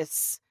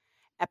this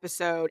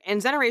episode.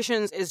 And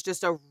Generations is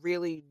just a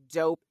really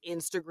dope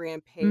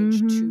Instagram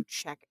page Mm-hmm. to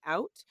check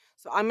out.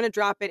 So I'm going to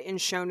drop it in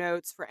show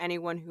notes for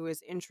anyone who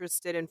is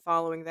interested in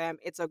following them.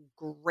 It's a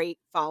great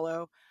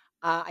follow.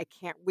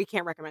 We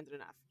can't recommend it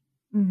enough.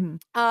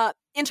 Mm-hmm.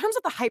 In terms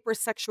of the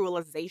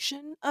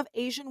hypersexualization of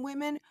Asian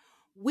women,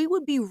 we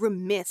would be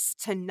remiss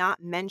to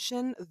not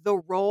mention the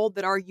role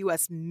that our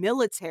U.S.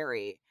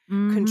 military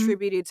Mm-hmm.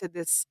 contributed to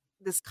this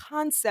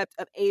concept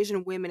of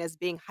Asian women as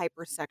being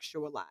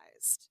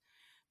hypersexualized.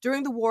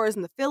 During the wars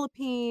in the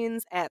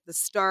Philippines, at the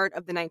start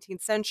of the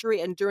 19th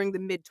century, and during the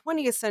mid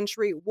 20th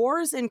century,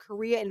 wars in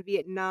Korea and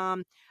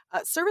Vietnam,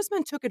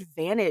 servicemen took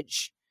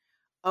advantage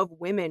of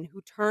women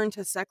who turned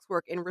to sex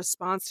work in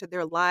response to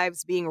their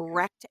lives being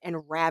wrecked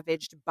and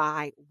ravaged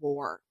by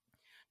war.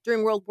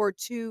 During World War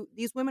II,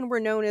 these women were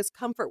known as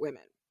comfort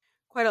women,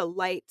 quite a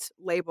light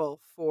label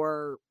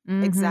for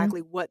Mm-hmm.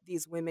 exactly what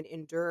these women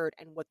endured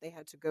and what they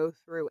had to go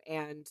through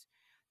and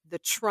the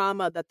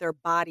trauma that their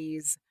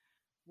bodies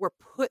were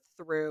put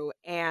through.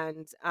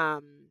 And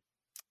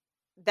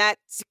that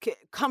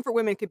comfort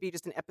women could be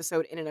just an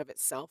episode in and of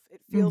itself.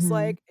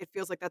 Mm-hmm. It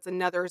feels like that's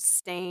another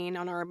stain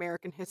on our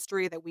American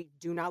history that we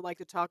do not like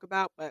to talk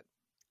about, but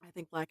I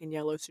think Black and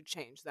Yellow should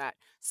change that.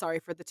 Sorry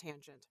for the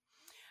tangent.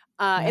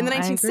 In No, the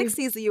I agree.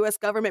 1960s, the US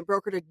government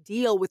brokered a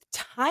deal with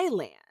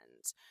Thailand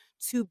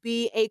to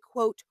be a,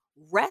 quote,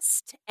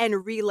 rest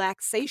and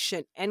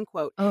relaxation, end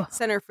quote, Oh.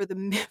 center for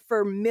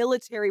for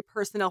military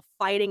personnel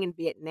fighting in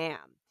Vietnam.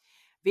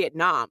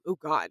 Oh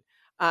God.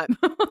 Uh,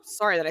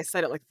 sorry that I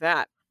said it like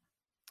that.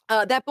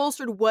 That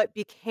bolstered what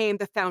became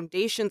the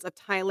foundations of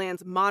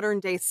Thailand's modern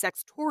day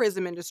sex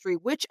tourism industry,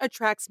 which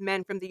attracts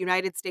men from the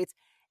United States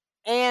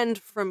and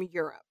from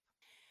Europe.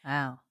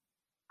 Wow.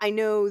 I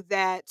know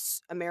that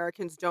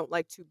Americans don't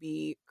like to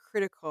be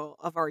critical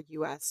of our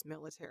U.S.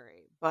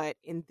 military, but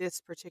in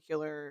this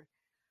particular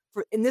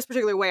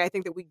way, I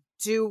think that we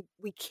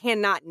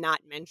cannot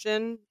not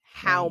mention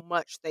how Right.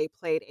 much they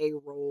played a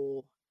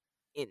role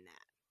in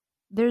that.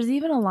 There's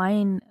even a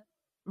line,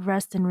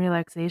 rest and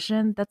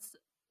relaxation, that's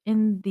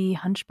in The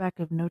Hunchback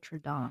of Notre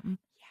Dame,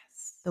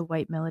 Yes. the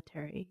white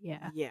military.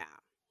 Yeah. Yeah.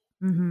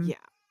 Mhm. Yeah.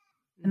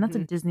 And that's a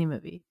Mhm. Disney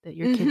movie that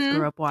your kids Mhm.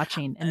 grew up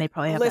watching, and they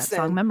probably have that song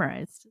Listen,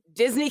 memorized.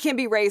 Disney can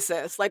be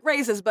racist, like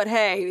racist, but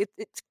hey,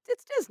 it's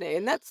Disney,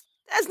 and that's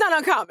not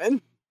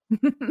uncommon.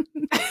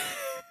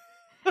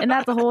 And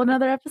that's a whole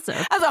another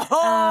episode. That's a Um,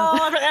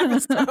 whole other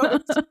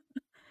episode.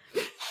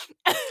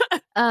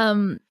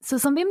 so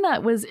something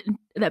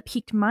that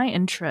piqued my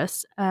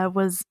interest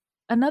was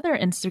another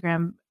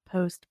Instagram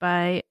post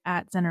by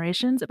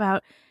 @Generations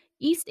about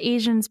East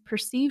Asians'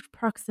 perceived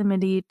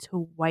proximity to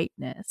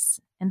whiteness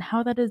and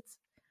how that is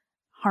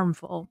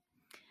harmful.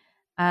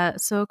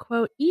 So,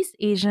 quote, East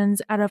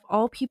Asians, out of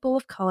all people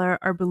of color,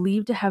 are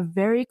believed to have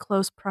very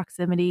close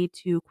proximity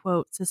to,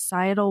 quote,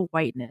 societal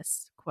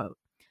whiteness, quote.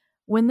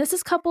 When this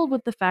is coupled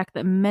with the fact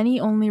that many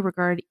only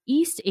regard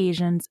East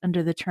Asians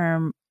under the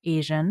term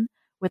Asian,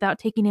 without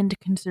taking into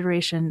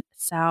consideration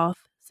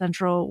South,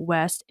 Central,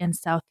 West, and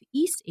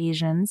Southeast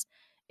Asians,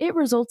 it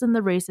results in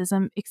the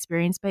racism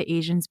experienced by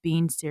Asians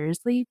being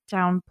seriously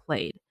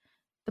downplayed.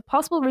 The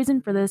possible reason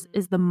for this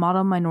is the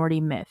model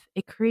minority myth.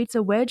 It creates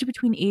a wedge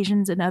between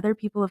Asians and other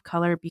people of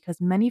color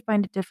because many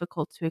find it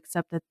difficult to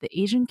accept that the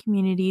Asian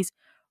community's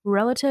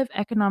relative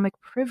economic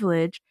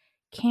privilege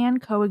can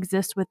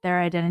coexist with their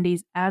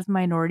identities as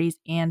minorities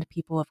and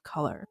people of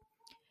color.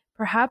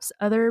 Perhaps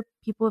other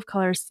people of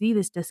color see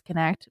this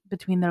disconnect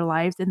between their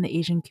lives and the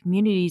Asian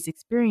community's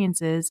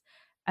experiences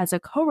as a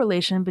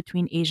correlation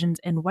between Asians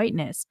and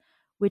whiteness,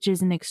 which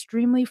is an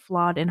extremely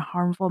flawed and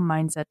harmful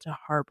mindset to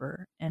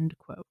harbor. End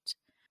quote.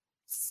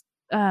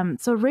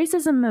 So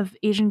racism of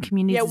Asian Yeah,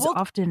 communities is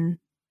often.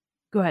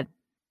 Go ahead.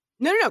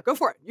 No, go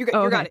for it. You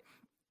Oh, got okay. it.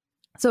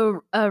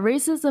 So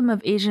racism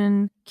of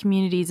Asian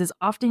communities is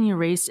often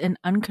erased and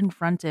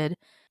unconfronted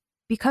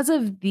because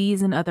of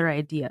these and other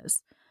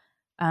ideas.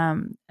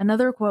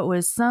 Another quote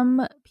was,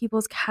 some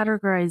people's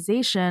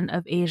categorization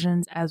of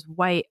Asians as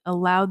white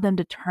allowed them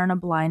to turn a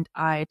blind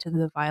eye to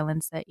the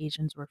violence that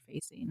Asians were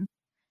facing.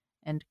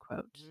 End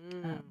quote.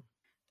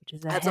 Which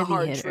is a That's a heavy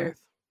hard hitter.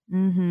 truth.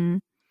 Mm-hmm.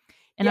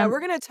 And Yeah, we're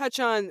going to touch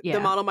on the yeah.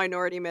 model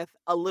minority myth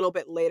a little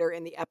bit later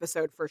in the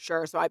episode for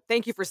sure. So I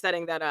thank you for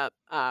setting that up,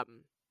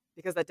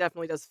 because that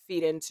definitely does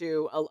feed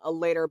into a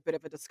later bit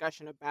of a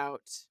discussion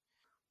about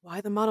why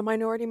the model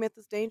minority myth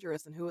is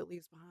dangerous and who it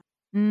leaves behind.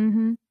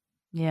 Mm-hmm.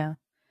 Yeah.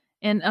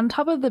 And on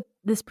top of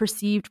this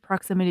perceived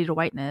proximity to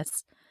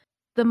whiteness,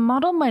 the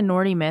model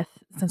minority myth,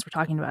 since we're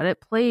talking about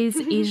it, plays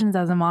Asians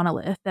as a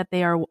monolith, that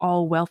they are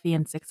all wealthy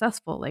and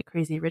successful, like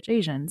Crazy Rich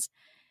Asians,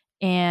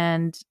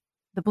 and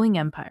the Bling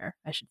Empire,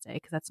 I should say,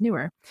 because that's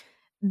newer.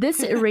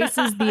 This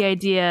erases the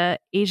idea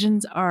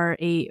Asians are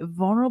a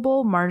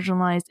vulnerable,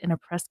 marginalized, and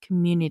oppressed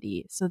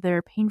community, so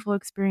their painful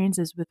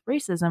experiences with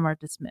racism are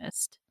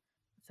dismissed.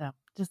 So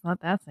just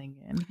let that sink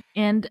in.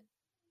 And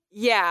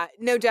Yeah,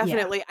 no, yeah.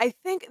 definitely. I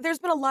think there's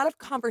been a lot of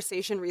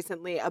conversation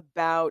recently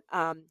about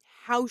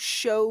how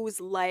shows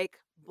like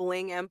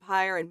Bling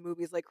Empire and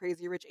movies like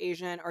Crazy Rich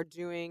Asian are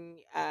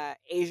doing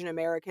Asian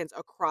Americans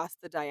across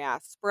the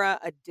diaspora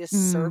a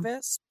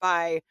disservice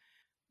by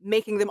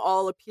making them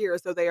all appear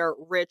as though they are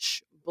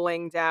rich,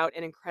 blinged out,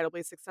 and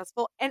incredibly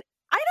successful. And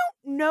I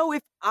don't know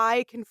if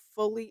I can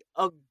fully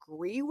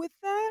agree with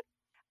that.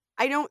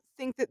 I don't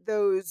think that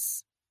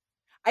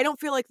I don't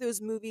feel like those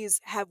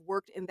movies have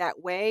worked in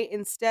that way.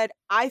 Instead,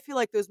 I feel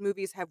like those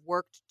movies have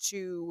worked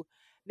to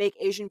make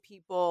Asian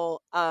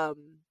people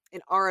in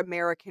our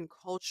American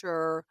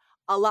culture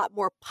a lot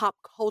more pop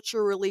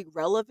culturally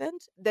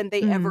relevant than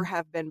they ever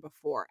have been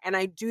before. And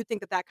I do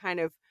think that that kind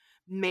of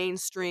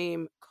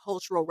mainstream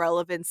cultural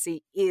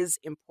relevancy is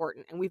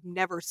important, and we've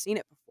never seen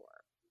it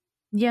before.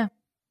 Yeah.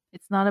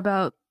 It's not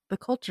about the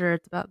culture,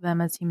 it's about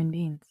them as human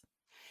beings.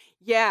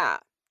 Yeah.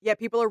 Yeah,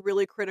 people are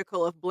really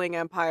critical of Bling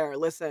Empire.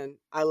 Listen,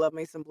 I love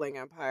me some Bling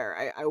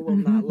Empire. I will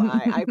not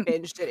lie. I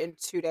binged it in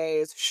 2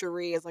 days.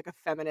 Cherie is like a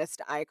feminist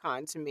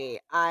icon to me.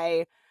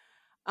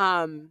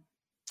 Um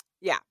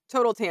yeah,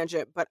 total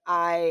tangent, but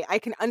I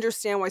can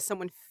understand why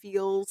someone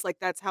feels like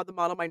that's how the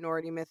model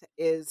minority myth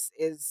is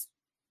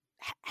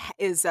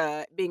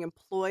being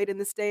employed in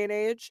this day and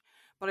age.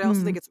 But I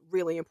also think it's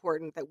really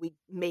important that we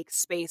make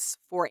space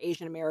for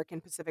Asian American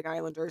Pacific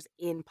Islanders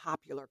in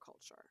popular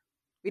culture.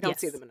 We don't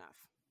see Yes. them enough.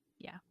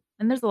 Yeah.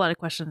 And there's a lot of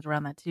questions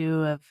around that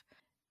too of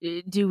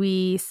do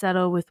we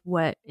settle with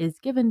what is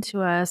given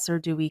to us, or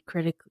do we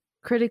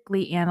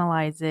critically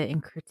analyze it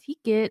and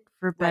critique it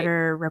for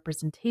better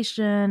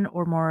representation,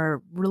 or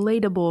more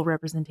relatable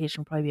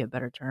representation would probably be a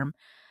better term.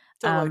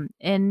 Totally.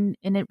 And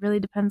it really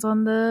depends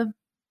on the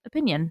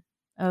opinion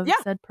of Yeah,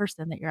 said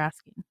person that you're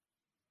asking.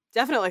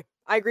 definitely.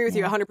 I agree with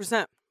you Yeah.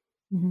 100%.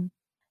 Mm-hmm.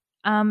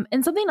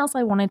 And something else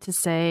I wanted to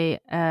say,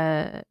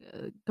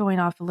 going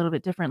off a little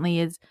bit differently,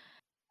 is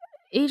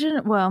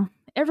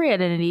every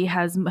identity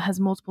has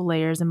multiple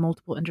layers and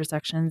multiple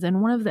intersections.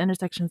 And one of the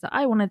intersections that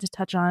I wanted to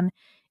touch on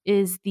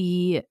is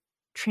the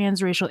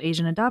transracial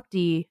Asian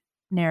adoptee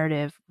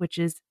narrative, which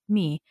is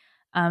me.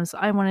 So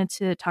I wanted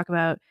to talk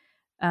about,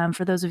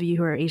 for those of you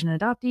who are Asian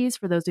adoptees,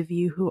 for those of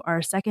you who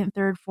are second,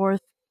 third,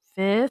 fourth,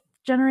 fifth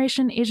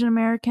generation Asian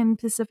American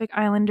Pacific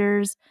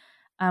Islanders,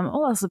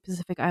 also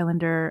Pacific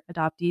Islander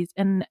adoptees,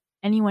 and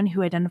anyone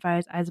who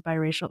identifies as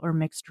biracial or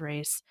mixed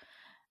race.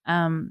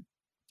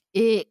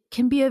 It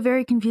can be a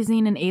very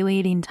confusing and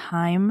alienating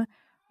time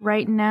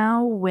right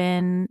now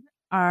when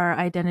our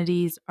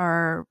identities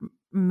are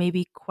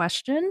maybe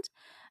questioned.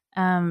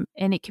 And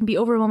it can be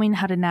overwhelming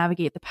how to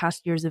navigate the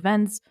past year's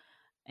events.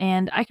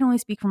 And I can only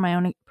speak from my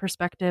own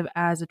perspective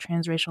as a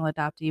transracial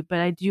adoptee, but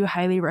I do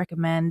highly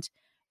recommend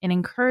and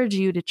encourage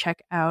you to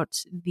check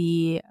out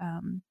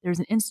there's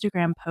an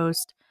Instagram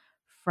post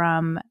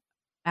from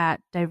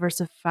at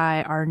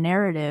Diversify Our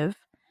Narrative.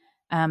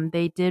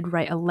 They did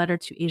write a letter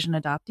to Asian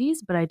adoptees,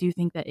 but I do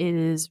think that it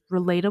is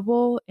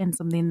relatable and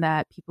something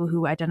that people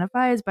who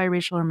identify as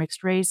biracial or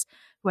mixed race,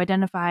 who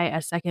identify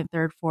as second,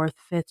 third, fourth,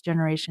 fifth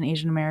generation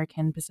Asian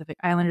American Pacific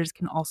Islanders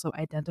can also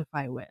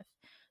identify with.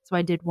 So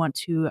I did want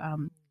to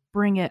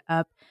bring it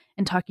up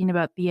and talking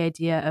about the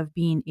idea of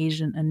being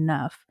Asian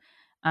enough.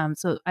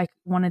 So I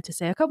wanted to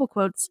say a couple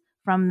quotes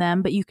from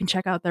them, but you can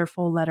check out their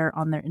full letter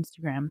on their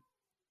Instagram.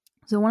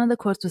 So one of the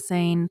quotes was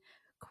saying,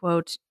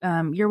 quote,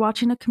 "You're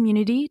watching a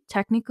community,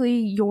 technically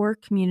your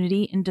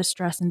community, in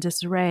distress and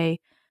disarray,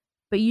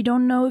 but you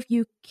don't know if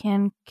you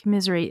can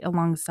commiserate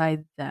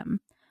alongside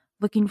them.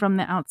 Looking from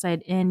the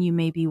outside in, you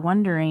may be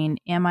wondering,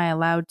 am I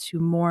allowed to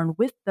mourn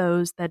with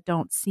those that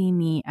don't see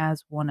me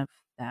as one of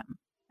them?"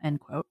 End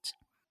quote.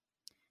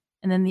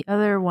 And then the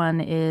other one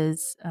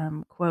is,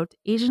 quote,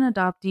 "Asian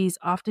adoptees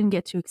often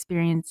get to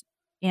experience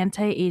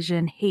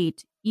anti-Asian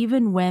hate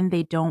even when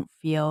they don't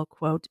feel,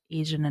 quote,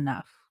 Asian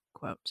enough,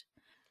 quote.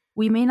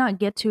 We may not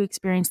get to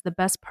experience the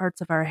best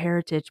parts of our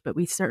heritage, but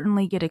we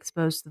certainly get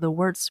exposed to the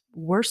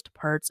worst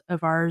parts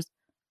of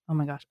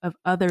of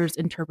others'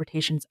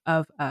 interpretations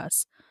of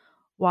us.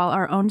 While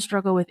our own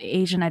struggle with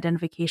Asian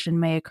identification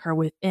may occur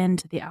within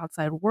to the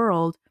outside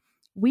world,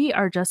 we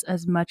are just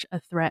as much a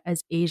threat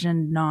as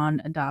Asian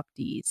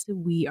non-adoptees.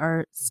 We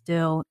are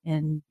still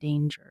in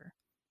danger."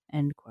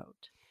 End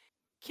quote.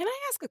 Can I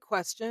ask a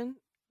question?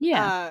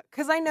 Yeah.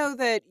 Because I know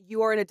that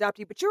you are an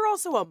adoptee, but you're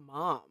also a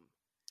mom.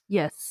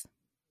 Yes.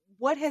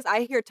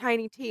 I hear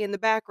Tiny T in the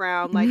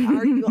background. Like,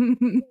 are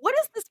you? What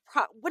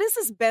has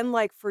this been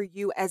like for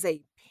you as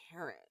a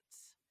parent?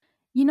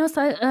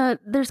 So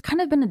there's kind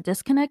of been a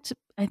disconnect,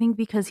 I think,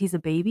 because he's a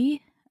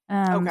baby.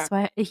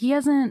 Okay, He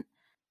hasn't.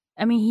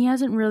 I mean, he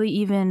hasn't really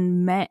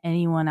even met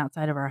anyone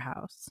outside of our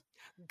house.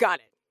 got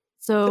it.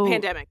 The So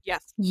pandemic,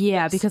 yes,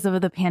 yeah, yes. because of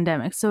the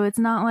pandemic. So it's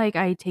not like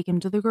I take him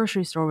to the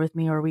grocery store with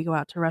me or we go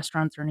out to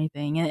restaurants or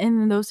anything. And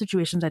in those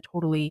situations, I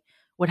totally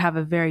would have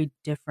a very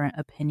different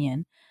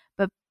opinion.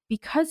 But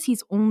because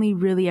he's only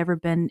really ever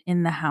been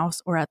in the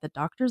house or at the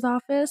doctor's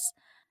office,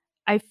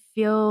 I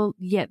feel,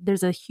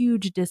 there's a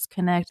huge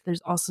disconnect.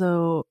 There's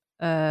also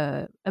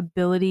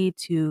ability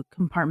to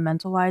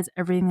compartmentalize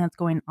everything that's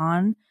going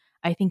on,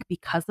 I think,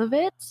 because of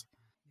it.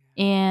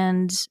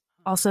 And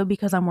also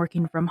because I'm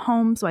working from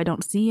home, so I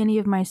don't see any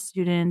of my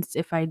students.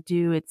 If I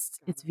do, it's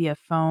via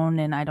phone,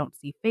 and I don't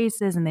see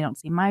faces and they don't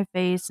see my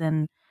face,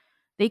 and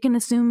they can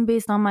assume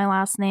based on my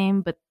last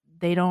name, but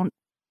they don't,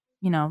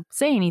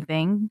 say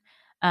anything.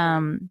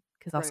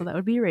 Because also that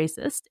would be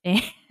racist.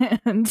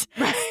 And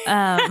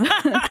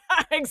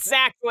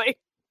exactly.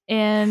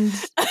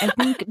 and I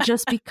think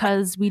just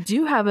because we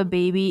do have a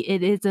baby,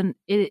 it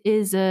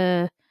is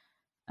a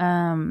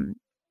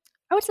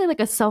I would say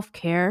like a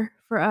self-care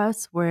for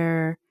us,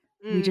 where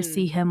we just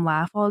see him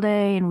laugh all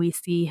day and we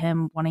see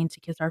him wanting to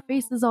kiss our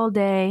faces all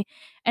day.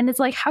 And it's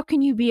like, how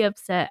can you be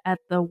upset at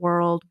the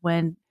world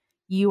when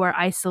you are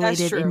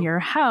isolated in your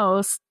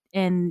house?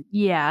 And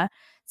yeah.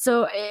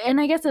 So, and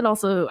I guess it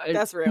also,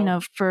 That's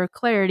real. For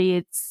clarity,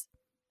 it's,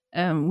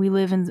 we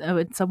live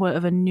in somewhat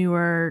of a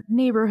newer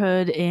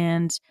neighborhood,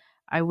 and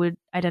I would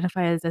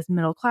identify as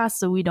middle class,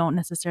 so we don't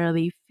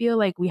necessarily feel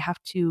like we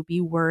have to be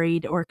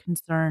worried or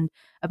concerned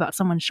about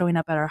someone showing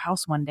up at our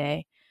house one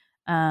day.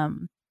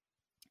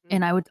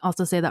 And I would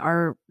also say that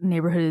our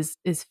neighborhood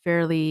is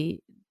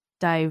fairly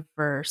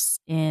diverse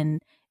in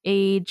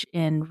age,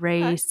 in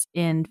race,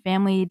 in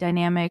family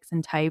dynamics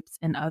and types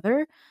and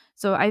other.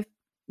 So I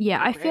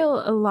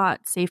feel a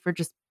lot safer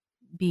just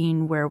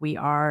being where we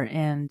are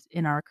and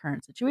in our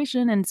current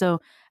situation. And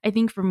so I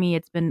think for me,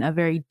 it's been a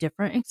very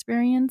different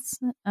experience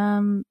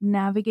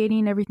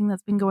navigating everything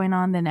that's been going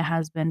on than it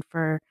has been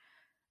for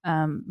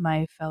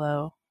my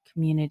fellow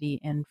community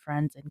and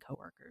friends and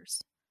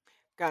coworkers.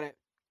 Got it.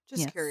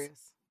 Just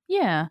curious.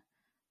 Yeah.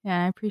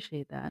 Yeah, I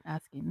appreciate that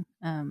asking.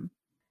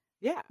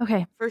 Yeah.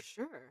 Okay. For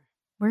sure.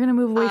 We're going to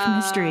move away from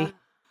history.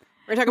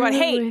 We're talking about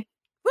hate.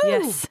 Woo!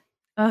 Yes.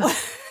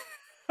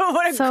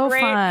 What a so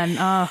great... fun.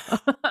 Oh.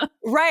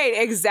 Right,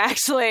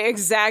 exactly.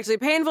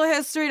 Painful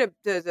history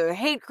to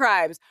hate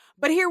crimes.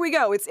 But here we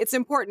go. It's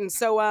important.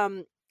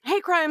 So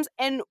hate crimes,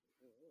 and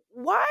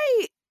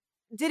why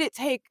did it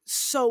take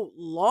so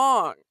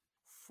long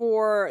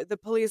for the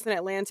police in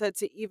Atlanta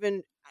to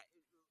even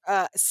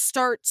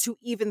start to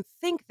even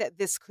think that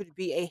this could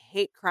be a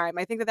hate crime?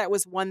 I think that that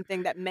was one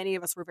thing that many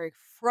of us were very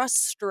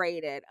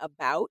frustrated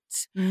about.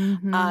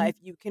 Mm-hmm. If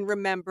you can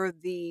remember,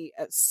 the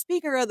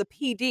speaker of the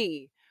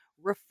PD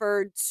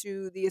referred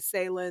to the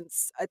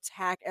assailants'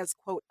 attack as,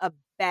 quote, a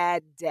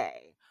bad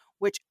day,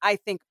 which I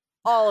think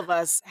all of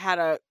us had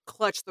a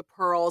clutch the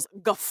pearls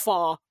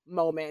guffaw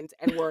moment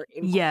and were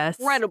Yes.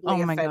 Oh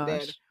incredibly my offended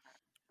gosh.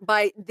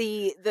 by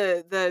the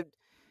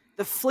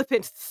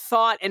flippant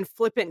thought and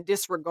flippant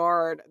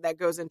disregard that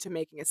goes into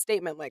making a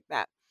statement like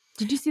that.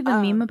 Did you see the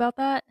meme Um, about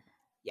that?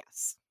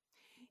 yes.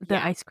 The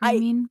Yeah. ice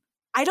cream meme?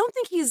 I don't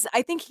think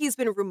I think he's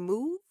been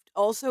removed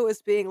also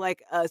as being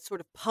like a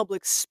sort of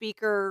public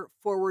speaker,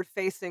 forward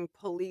facing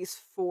police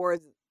for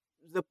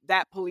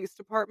that police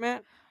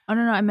department. Oh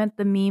no, no, I meant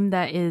the meme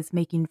that is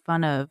making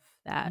fun of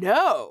that.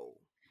 No.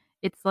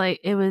 It's like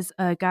it was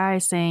a guy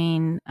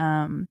saying,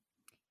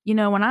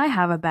 when I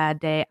have a bad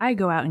day, I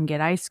go out and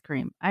get ice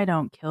cream. I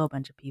don't kill a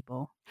bunch of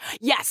people.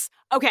 Yes.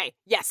 Okay.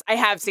 Yes, I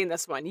have seen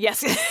this one.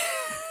 Yes.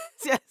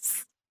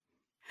 Yes.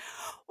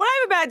 When I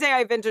have a bad day,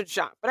 I vintage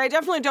shop, but I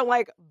definitely don't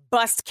like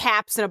bust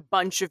caps and a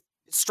bunch of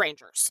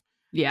strangers.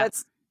 Yeah.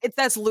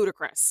 That's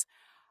ludicrous.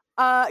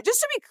 Just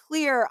to be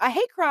clear, a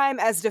hate crime,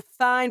 as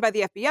defined by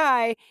the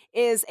FBI,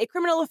 is a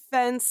criminal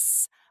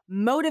offense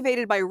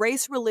motivated by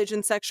race,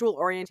 religion, sexual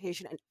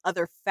orientation, and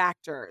other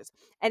factors.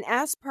 And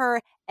as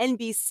per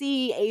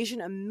NBC, Asian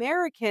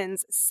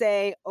Americans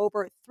say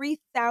over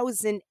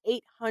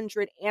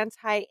 3,800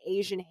 anti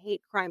Asian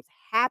hate crimes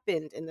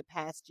happened in the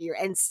past year,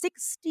 and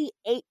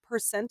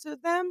 68%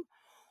 of them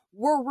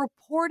were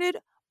reported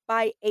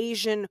by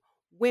Asian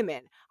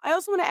women. I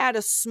also want to add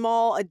a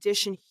small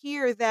addition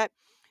here that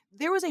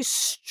there was a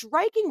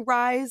striking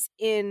rise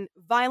in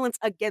violence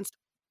against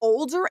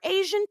older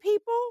Asian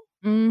people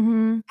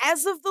Mm-hmm.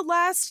 as of the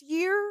last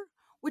year,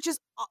 which is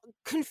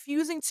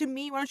confusing to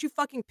me. Why don't you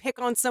fucking pick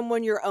on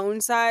someone your own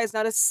size,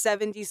 not a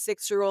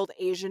 76-year-old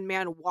Asian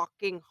man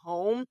walking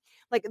home?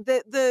 Like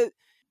the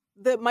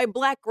my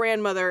black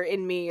grandmother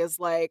in me is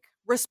like,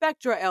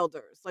 respect your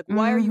elders. Like,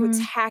 why are you Mm-hmm.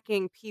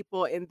 attacking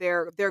people in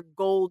their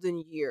golden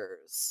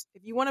years?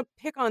 If you want to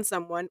pick on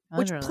someone,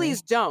 which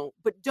please Literally. don't,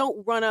 but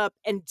don't run up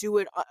and do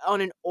it on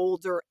an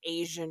older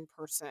Asian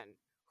person They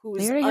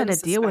who's already had to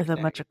deal with a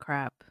bunch unsuspecting. of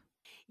crap.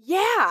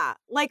 Yeah,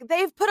 like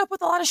they've put up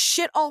with a lot of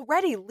shit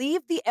already.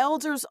 Leave the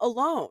elders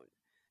alone.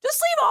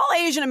 Just leave all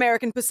Asian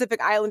American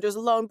Pacific Islanders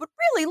alone, but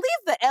really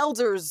leave the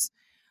elders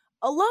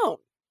alone.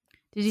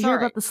 Did you hear Sorry.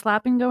 about the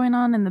slapping going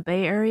on in the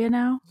Bay Area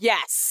now?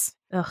 Yes.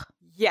 Ugh.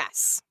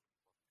 Yes.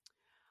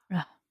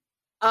 Ugh.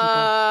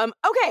 People.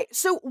 Okay,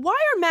 so why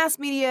are mass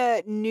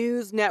media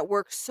news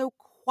networks so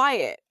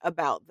quiet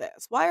about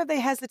this? Why are they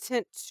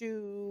hesitant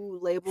to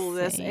label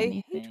this Say a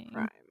hate crime?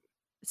 anything.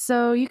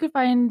 So you could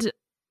find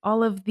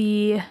all of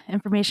the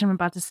information I'm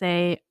about to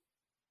say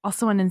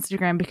also on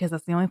Instagram because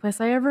that's the only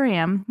place I ever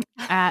am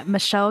at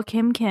Michelle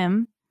Kim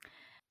Kim.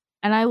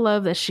 And I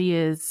love that she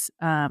is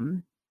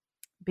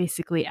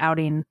basically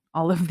outing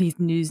all of these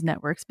news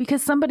networks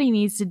because somebody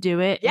needs to do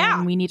it Yeah,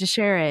 and we need to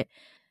share it.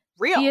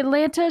 The real.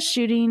 Atlanta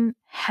shooting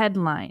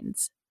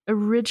headlines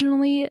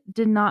originally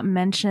did not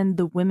mention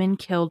the women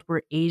killed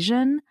were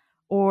Asian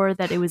or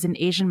that it was an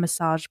Asian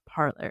massage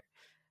parlor.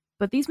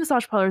 But these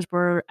massage parlors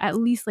were at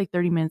least like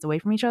 30 minutes away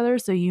from each other,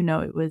 so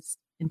it was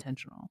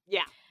intentional.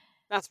 Yeah,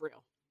 that's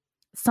real.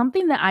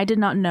 Something that I did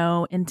not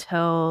know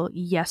until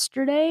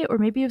yesterday, or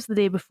maybe it was the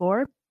day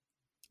before,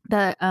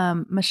 that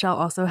Michelle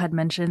also had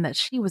mentioned that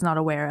she was not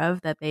aware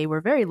of, that they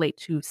were very late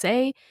to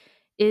say,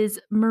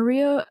 is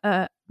Mario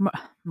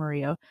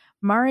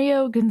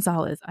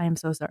Gonzalez. I am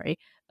so sorry.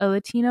 A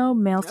Latino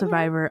male Okay.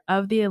 survivor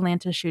of the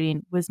Atlanta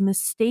shooting was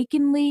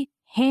mistakenly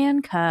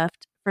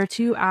handcuffed for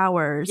 2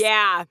 hours.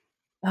 Yeah.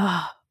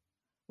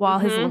 While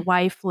his Mm-hmm.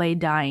 wife lay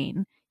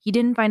dying. He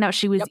didn't find out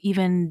she was Yep.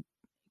 even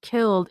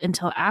killed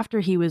until after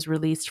he was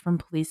released from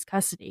police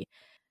custody.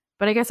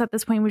 But I guess at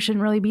this point we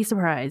shouldn't really be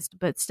surprised.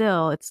 But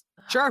still, it's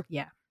Sure.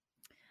 yeah.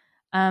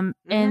 Mm-hmm.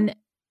 And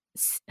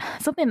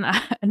something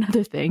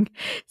another thing,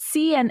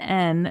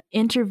 CNN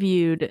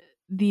interviewed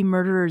the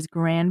murderer's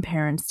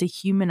grandparents to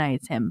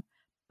humanize him,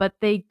 but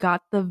they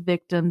got the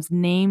victims'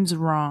 names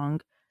wrong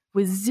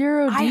with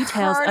zero I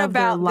details heard of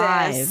their about this.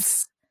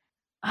 lives.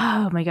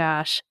 Oh my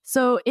gosh.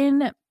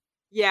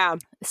 Yeah.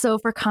 So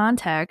for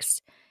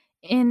context,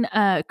 in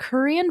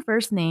Korean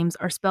first names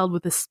are spelled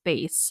with a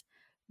space,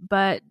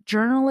 but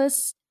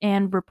journalists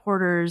and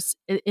reporters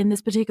in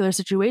this particular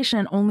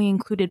situation only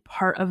included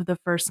part of the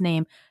first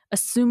name,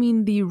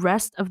 assuming the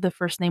rest of the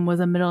first name was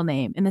a middle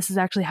name. And this is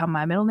actually how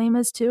my middle name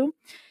is too.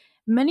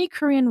 Many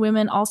Korean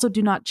women also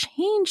do not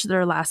change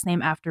their last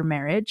name after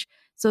marriage.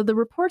 So the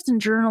reports and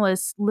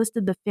journalists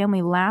listed the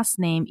family last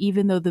name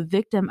even though the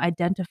victim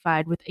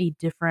identified with a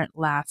different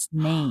last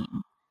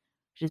name,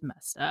 which is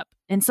messed up.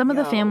 And some of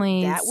the Yo, that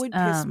families, would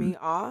piss me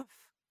off.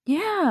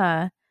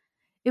 yeah,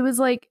 it was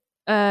like,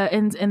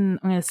 and I'm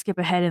gonna skip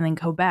ahead and then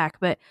go back,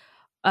 but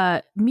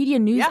media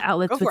news Yeah, go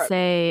outlets would for it.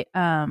 say,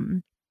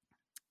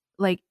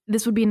 like,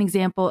 this would be an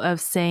example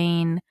of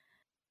saying,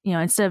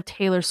 instead of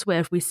Taylor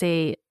Swift, we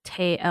say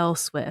Tay-L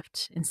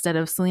Swift. Instead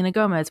of Selena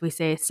Gomez, we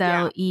say Yeah.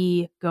 Sel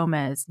E.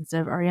 Gomez.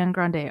 Instead of Ariana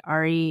Grande,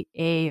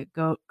 R-E-A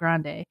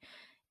Grande.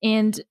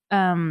 And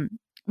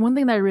one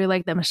thing that I really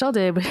like that Michelle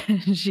did was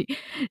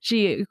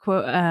she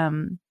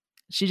quote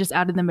she just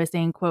added them by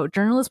saying, quote,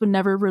 journalists would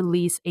never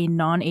release a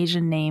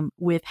non-Asian name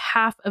with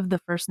half of the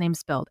first name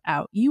spelled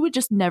out. You would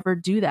just never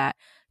do that.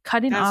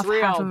 Cutting That's off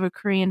half real. of a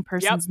Korean Yep.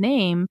 person's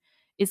name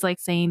is like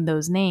saying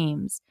those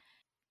names.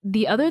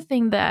 The other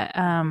thing that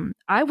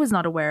I was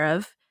not aware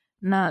of,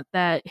 not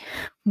that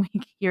we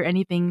hear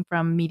anything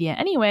from media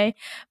anyway,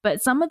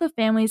 but some of the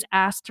families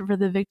asked for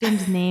the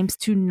victims' names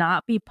to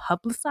not be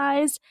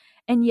publicized,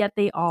 and yet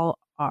they all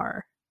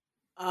are.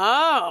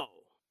 Oh.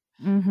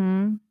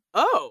 Mm-hmm.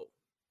 Oh.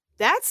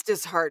 That's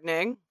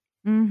disheartening.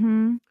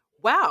 Mm-hmm.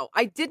 Wow,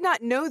 I did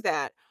not know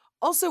that.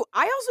 Also,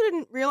 I also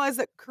didn't realize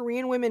that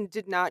Korean women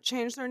did not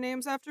change their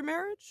names after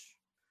marriage.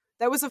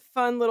 That was a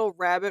fun little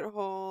rabbit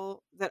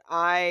hole that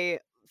I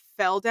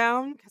fell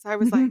down because I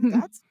was like,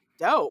 that's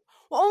dope.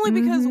 Well, only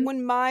because Mm-hmm.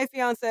 when my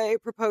fiance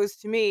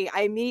proposed to me,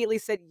 I immediately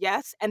said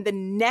yes. And the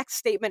next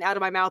statement out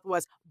of my mouth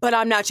was, but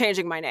I'm not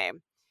changing my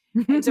name.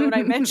 And so when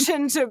I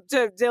mentioned to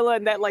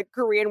Dylan that like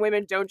Korean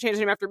women don't change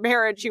their name after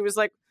marriage, he was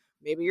like,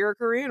 maybe you're a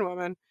Korean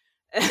woman.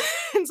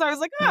 And so I was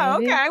like, oh,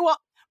 Maybe. okay. Well,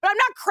 but I'm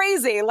not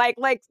crazy. Like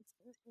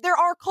there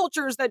are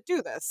cultures that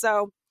do this.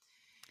 So,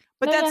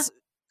 but No, yeah. that's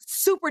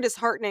super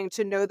disheartening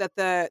to know that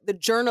the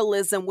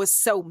journalism was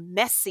so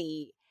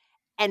messy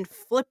and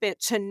flippant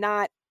to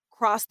not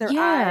cross their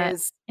Yeah.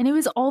 eyes. And it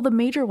was all the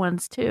major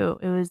ones too.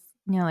 It was,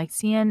 like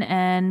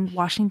CNN,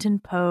 Washington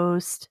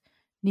Post,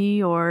 New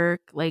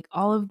York, like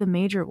all of the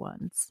major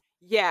ones.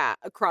 Yeah,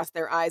 across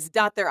their eyes,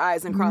 dot their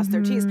I's and cross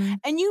their T's. Mm-hmm.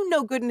 And you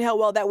know good and hell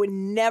well that would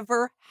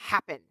never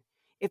happen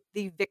if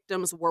the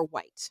victims were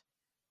white.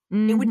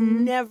 It would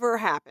Mm-hmm. never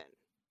happen.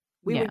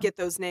 We would Yeah. get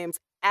those names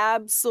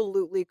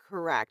absolutely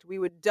correct. We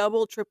would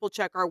double, triple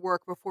check our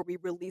work before we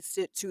released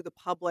it to the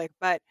public.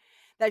 But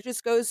that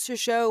just goes to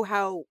show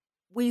how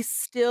we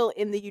still,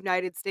 in the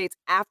United States,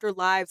 after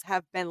lives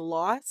have been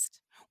lost,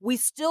 we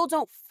still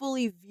don't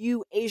fully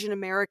view Asian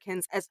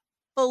Americans as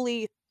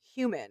fully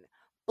human.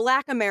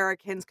 Black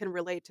Americans can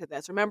relate to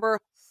this. Remember,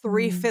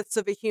 Mm. 3/5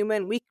 of a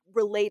human? We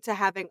relate to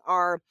having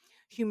our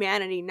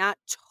humanity not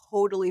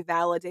totally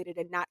validated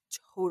and not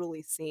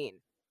totally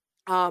seen.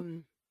 A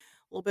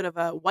little bit of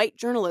a white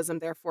journalism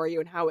there for you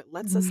and how it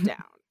lets us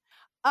down.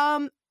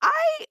 I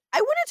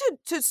wanted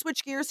to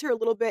switch gears here a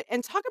little bit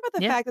and talk about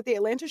the Yeah. fact that the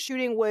Atlanta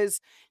shooting was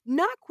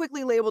not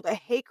quickly labeled a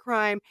hate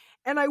crime,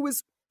 and I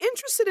was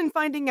interested in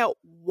finding out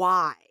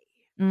why.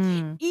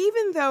 Mm.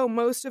 Even though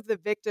most of the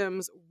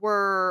victims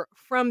were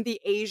from the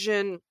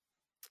Asian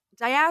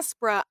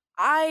diaspora,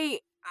 I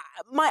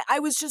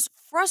was just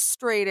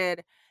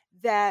frustrated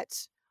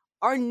that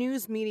our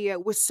news media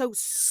was so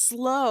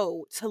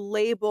slow to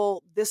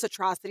label this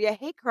atrocity a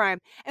hate crime.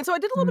 And so I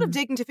did a little bit of Mm.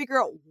 digging to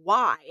figure out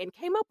why and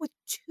came up with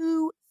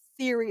two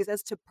theories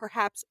as to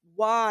perhaps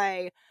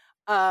why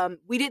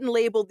we didn't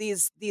label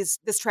this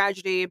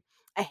tragedy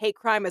a hate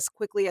crime as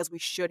quickly as we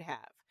should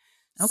have.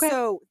 Okay.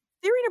 So,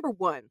 theory number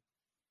 1,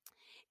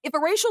 if a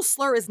racial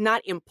slur is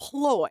not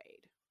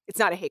employed, it's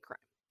not a hate crime.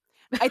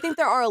 I think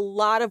there are a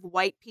lot of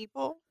white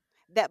people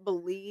that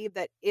believe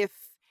that if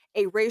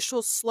a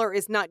racial slur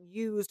is not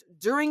used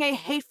during a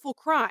hateful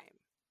crime,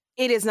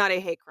 it is not a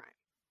hate crime.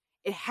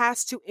 It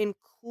has to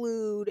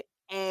include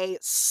a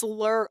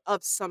slur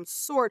of some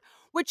sort,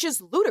 which is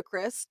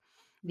ludicrous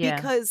Yeah.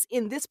 because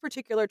in this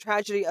particular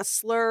tragedy, a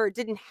slur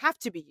didn't have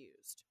to be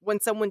used. When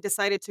someone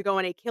decided to go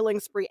on a killing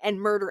spree and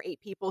murder 8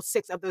 people,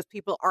 6 of those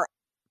people are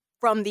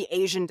from the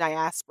Asian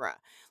diaspora.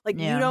 Like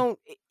Yeah.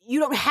 you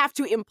don't have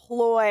to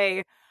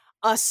employ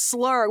a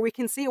slur. We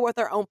can see it with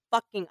our own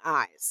fucking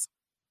eyes.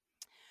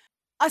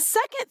 A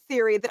second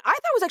theory that I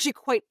thought was actually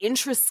quite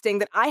interesting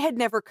that I had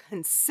never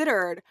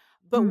considered,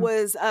 but Mm.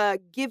 was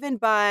given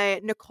by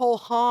Nicole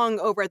Hong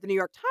over at the New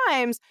York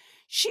Times.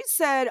 She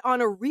said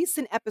on a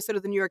recent episode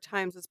of the New York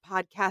Times'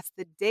 podcast,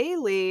 The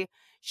Daily,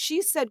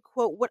 she said,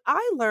 quote, what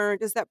I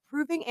learned is that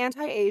proving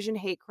anti-Asian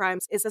hate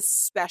crimes is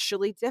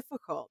especially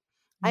difficult.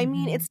 I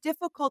mean, Mhm. it's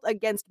difficult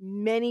against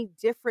many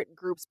different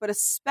groups, but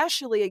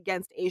especially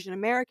against Asian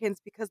Americans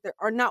because there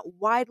are not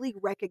widely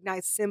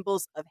recognized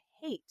symbols of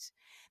hate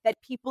that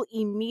people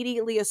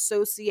immediately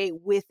associate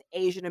with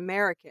Asian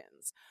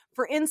Americans.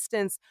 For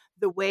instance,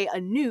 the way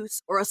a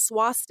noose or a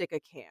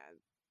swastika can.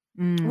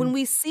 When Mm.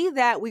 we see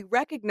that, we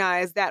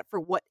recognize that for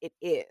what it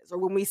is, or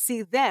when we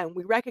see them,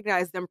 we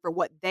recognize them for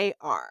what they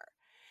are.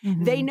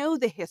 They Mhm. know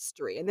the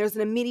history, and there's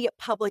an immediate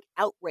public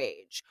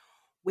outrage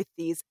with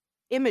these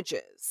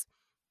images.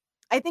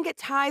 I think it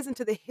ties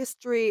into the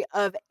history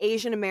of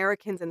Asian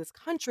Americans in this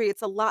country.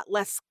 It's a lot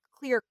less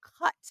clear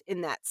cut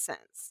in that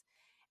sense.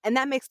 And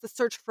that makes the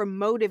search for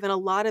motive in a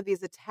lot of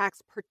these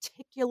attacks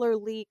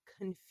particularly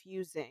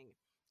confusing.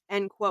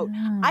 End quote.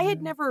 I had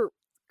Ah. never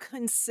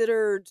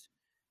considered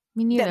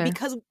Me that neither.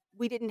 because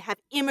we didn't have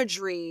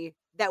imagery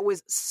that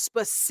was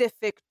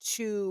specific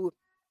to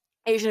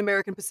Asian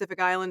American Pacific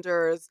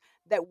Islanders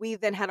that we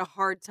then had a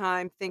hard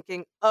time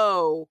thinking,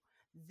 oh,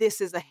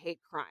 this is a hate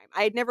crime.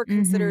 I had never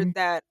considered Mhm.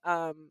 that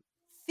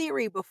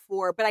theory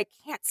before, but I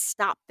can't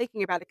stop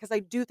thinking about it because I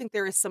do think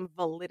there is some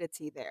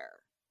validity there.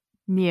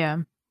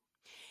 Yeah.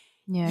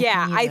 Yeah, I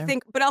Yeah, can I either.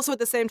 think, but also at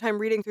the same time,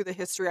 reading through the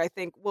history, I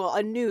think, well,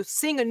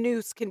 seeing a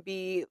noose can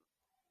be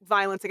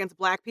violence against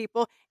Black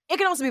people. It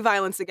can also be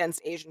violence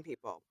against Asian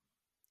people,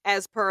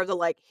 as per the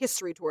like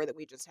history tour that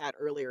we just had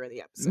earlier in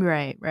the episode.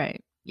 Right,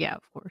 right. Yeah,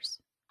 of course.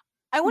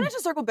 I Hmm. wanted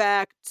to circle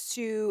back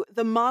to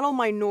the model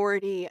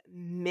minority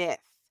myth.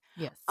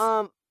 Yes.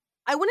 Um,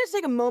 I wanted to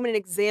take a moment and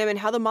examine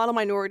how the model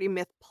minority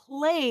myth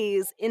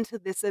plays into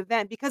this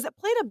event because it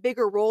played a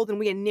bigger role than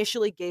we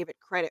initially gave it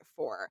credit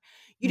for.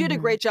 You did a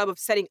Mhm. great job of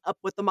setting up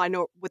what the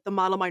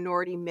model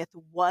minority myth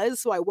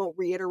was, so I won't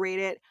reiterate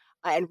it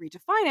and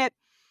redefine it.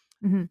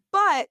 Mhm.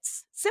 But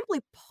simply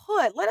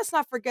put, let us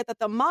not forget that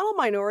the model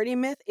minority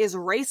myth is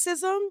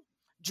racism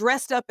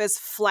dressed up as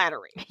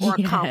flattery or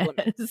a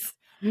compliment. Yes.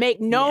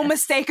 Make no Yes.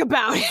 mistake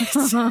about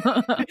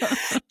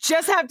it.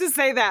 Just have to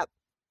say that.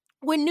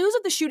 When news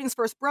of the shootings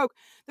first broke,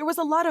 there was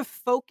a lot of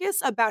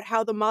focus about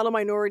how the model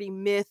minority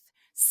myth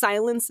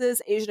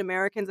silences Asian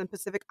Americans and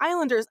Pacific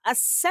Islanders,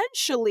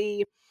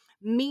 essentially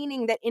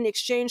meaning that in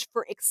exchange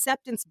for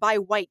acceptance by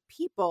white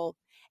people,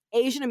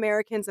 Asian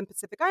Americans and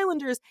Pacific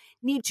Islanders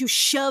need to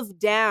shove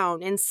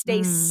down and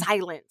stay Mm.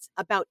 silent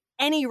about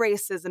any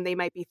racism they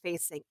might be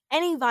facing,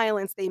 any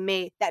violence that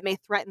may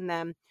threaten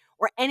them,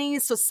 or any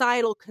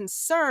societal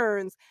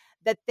concerns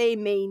that they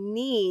may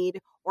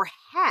need or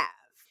have.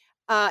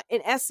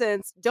 In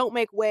essence, don't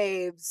make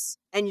waves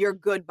and you're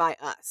good by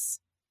us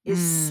is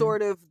Mm.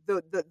 sort of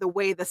the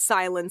way the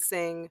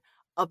silencing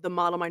of the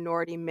model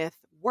minority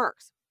myth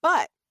works.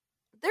 But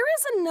there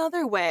is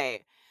another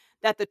way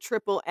that the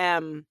Triple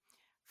M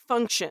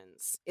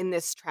functions in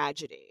this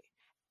tragedy.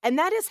 And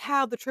that is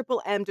how the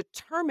Triple M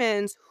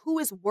determines who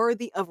is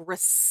worthy of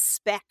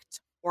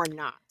respect or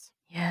not.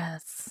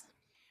 Yes.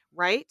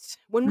 Right?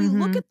 When we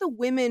look Mhm. at the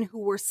women who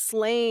were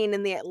slain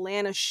in the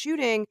Atlanta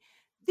shooting,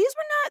 these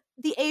were not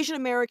the Asian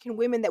American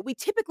women that we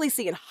typically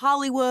see in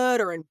Hollywood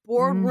or in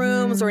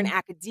boardrooms or in Mhm.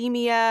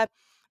 academia.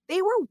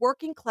 They were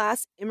working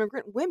class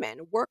immigrant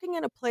women working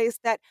in a place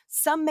that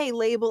some may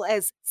label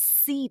as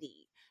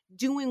seedy,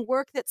 doing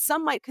work that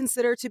some might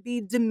consider to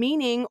be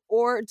demeaning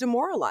or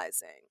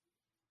demoralizing.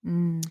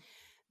 Mm.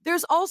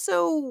 There's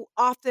also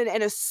often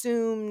an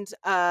assumed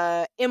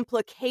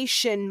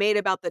implication made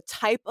about the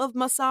type of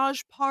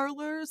massage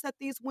parlors that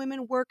these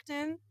women worked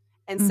in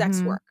and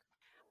sex Mhm. work,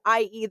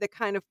 i.e., the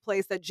kind of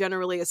place that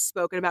generally is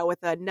spoken about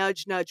with a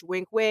nudge, nudge,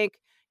 wink, wink.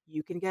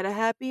 You can get a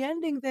happy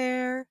ending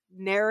there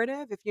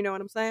narrative, if you know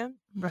what I'm saying.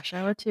 Rush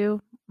Hour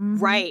 2.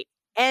 Mhm. Right.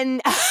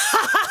 And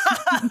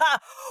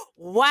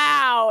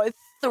wow,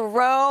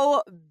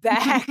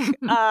 throwback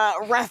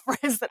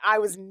reference that I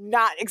was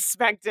not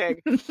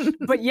expecting.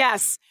 But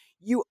yes,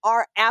 you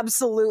are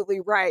absolutely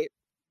right.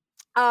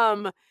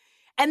 Um,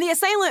 and the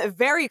assailant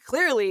very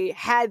clearly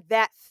had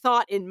that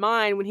thought in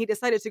mind when he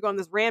decided to go on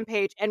this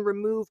rampage and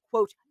remove,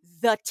 quote,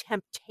 the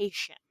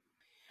temptation.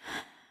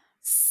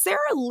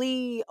 Sarah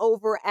Lee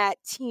over at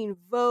Teen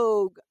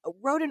Vogue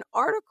wrote an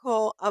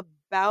article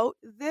about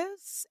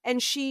this,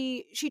 and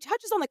she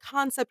touches on the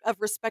concept of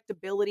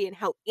respectability and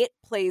how it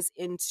plays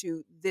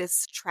into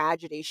this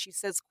tragedy. She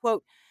says,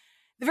 quote,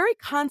 the very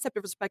concept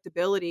of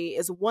respectability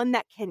is one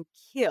that can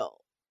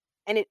kill,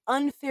 and it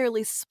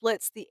unfairly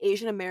splits the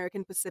Asian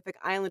American Pacific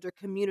Islander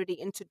community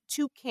into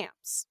two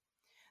camps: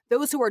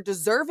 those who are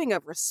deserving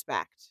of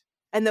respect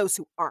and those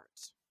who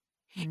aren't.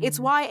 It's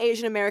Mm. why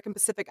Asian American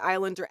Pacific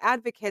Islander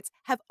advocates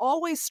have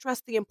always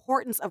stressed the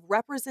importance of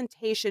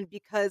representation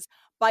because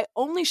by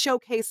only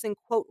showcasing,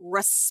 quote,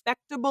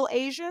 respectable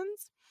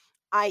Asians,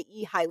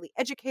 i.e., highly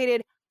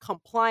educated,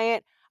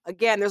 compliant,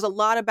 again, there's a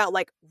lot about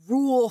like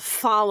rule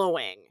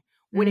following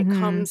when it Mhm.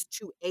 comes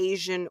to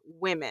Asian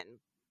women,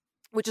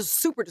 which is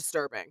super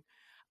disturbing.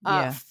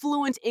 Yeah.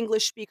 Fluent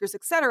English speakers,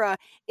 etc.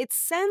 It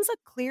sends a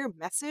clear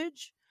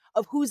message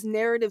of whose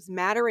narratives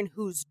matter and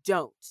whose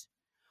don't.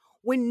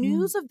 When Mm.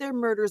 news of their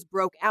murders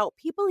broke out,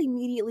 people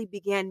immediately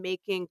began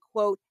making,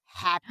 quote,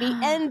 happy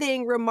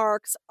ending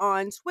remarks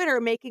on Twitter,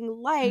 making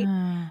light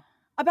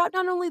about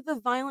not only the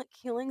violent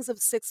killings of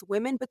six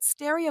women, but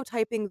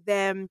stereotyping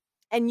them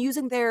and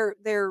using their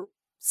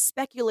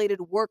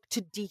speculated work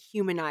to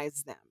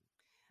dehumanize them.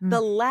 The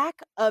Mm.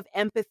 lack of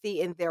empathy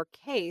in their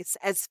case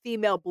as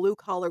female blue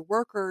collar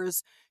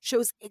workers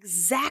shows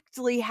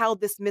exactly how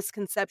this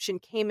misconception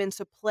came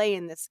into play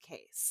in this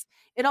case.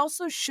 It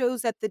also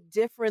shows that the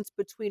difference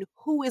between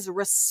who is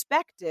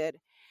respected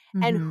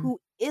and Mhm.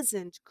 who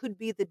isn't could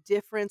be the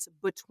difference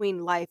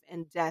between life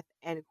and death,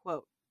 end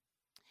quote.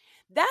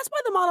 That's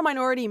why the model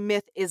minority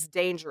myth is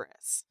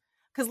dangerous.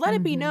 Because let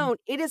it be Mhm. known,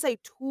 it is a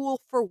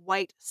tool for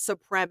white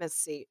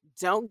supremacy.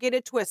 Don't get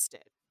it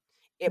twisted.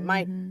 It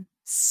might Mhm.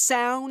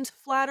 sound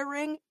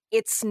flattering,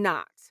 it's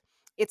not.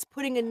 It's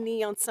putting a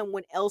knee on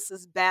someone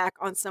else's back,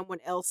 on someone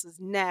else's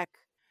neck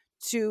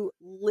to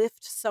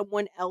lift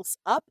someone else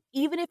up,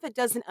 even if it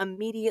doesn't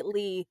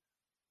immediately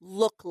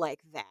look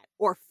like that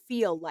or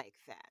feel like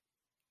that.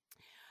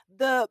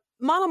 The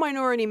model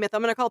minority myth,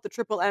 I'm going to call it the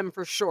triple M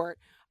for short,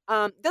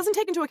 doesn't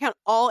take into account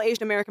all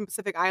Asian American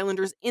Pacific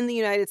Islanders in the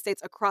United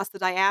States across the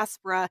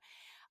diaspora,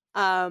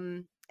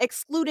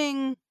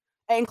 excluding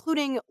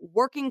including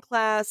working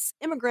class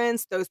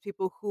immigrants, those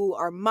people who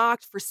are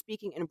mocked for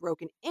speaking in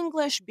broken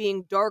English,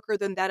 being darker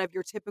than that of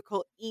your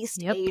typical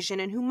East Yep. Asian,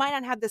 and who might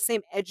not have the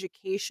same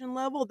education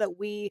level that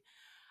we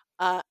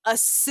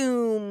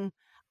assume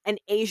an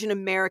Asian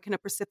American, a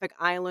Pacific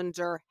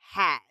Islander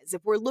has.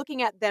 If we're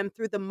looking at them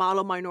through the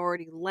model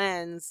minority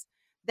lens,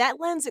 that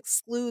lens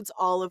excludes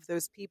all of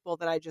those people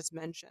that I just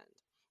mentioned.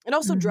 It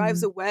also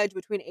drives Mhm. a wedge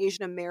between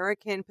Asian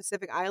American,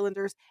 Pacific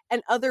Islanders,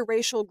 and other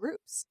racial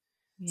groups,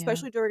 Yeah.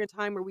 especially during a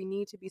time where we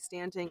need to be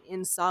standing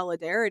in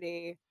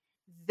solidarity.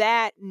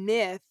 That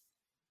myth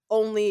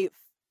only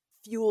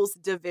fuels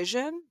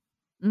division.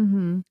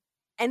 Mhm.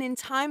 And in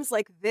times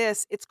like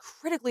this, it's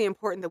critically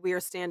important that we are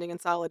standing in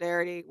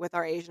solidarity with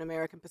our Asian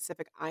American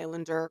Pacific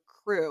Islander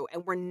crew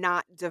and we're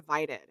not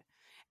divided.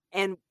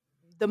 And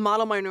the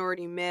model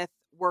minority myth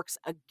works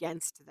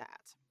against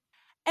that.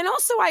 And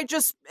also,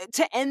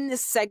 to end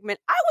this segment,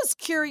 I was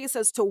curious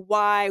as to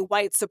why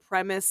white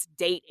supremacists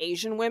date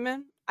Asian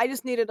women. I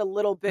just needed a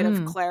little bit of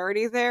Mm.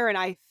 clarity there, and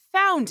I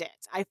found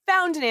it. I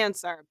found an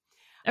answer.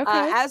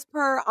 Okay. As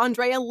per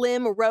Andrea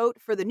Lim wrote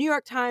for the New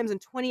York Times in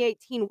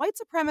 2018, white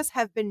supremacists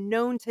have been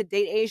known to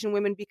date Asian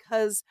women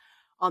because,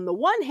 on the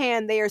one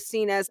hand, they are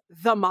seen as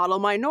the model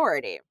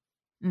minority,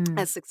 Mm.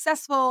 as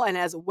successful and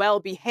as well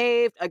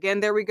behaved. Again,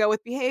 there we go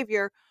with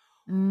behavior.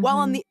 While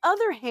on Mhm. the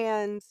other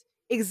hand,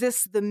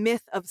 exists the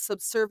myth of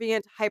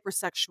subservient,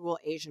 hypersexual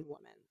Asian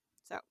women.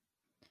 So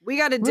we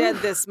got to dead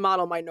Oof. this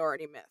model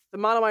minority myth. The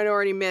model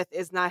minority myth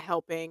is not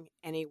helping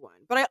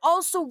anyone. But I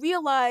also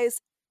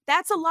realize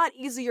that's a lot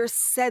easier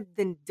said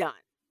than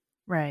done.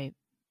 Right.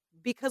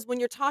 Because when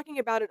you're talking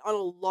about it on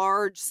a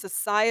large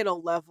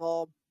societal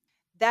level,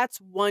 that's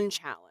one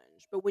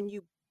challenge. But when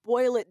you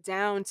boil it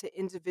down to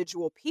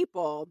individual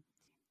people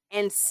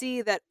and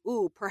see that,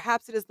 ooh,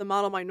 perhaps it is the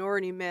model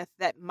minority myth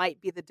that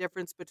might be the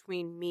difference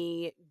between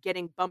me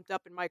getting bumped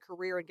up in my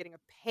career and getting a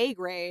pay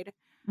grade,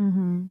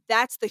 Mhm.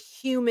 that's the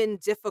human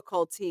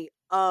difficulty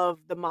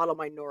of the model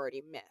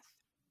minority myth.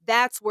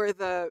 That's where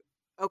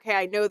okay,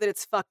 I know that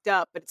it's fucked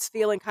up, but it's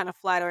feeling kind of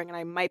flattering and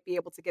I might be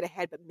able to get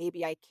ahead, but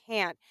maybe I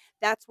can't.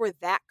 That's where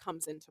that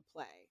comes into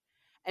play.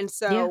 And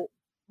Yeah. so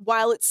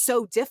while it's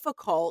so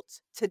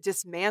difficult to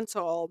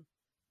dismantle,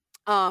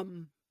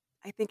 um,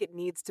 I think it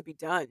needs to be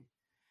done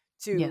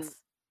to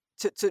Yes.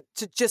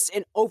 to just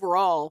in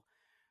overall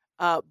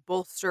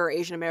bolster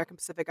Asian American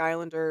Pacific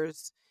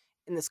Islanders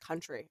in this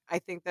country. I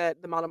think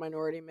that the model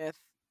minority myth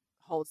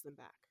holds them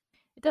back,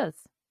 It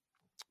does.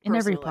 In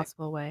every personally.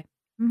 possible way.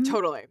 Mhm.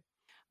 Totally.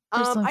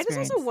 Personal I just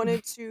also experience.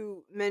 wanted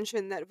to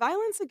mention that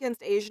violence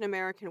against Asian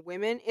American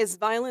women is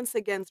violence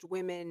against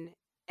women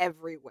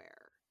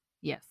everywhere.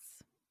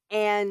 Yes.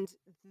 And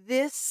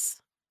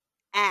this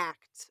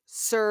act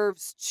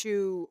serves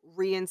to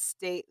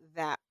reinstate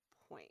that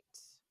point.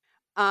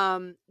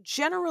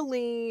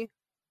 Generally,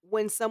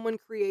 when someone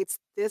creates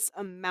this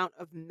amount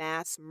of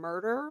mass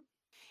murder,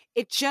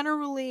 it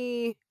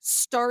generally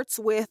starts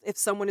with, if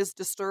someone is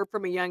disturbed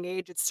from a young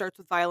age, it starts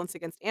with violence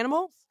against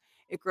animals.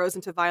 It grows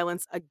into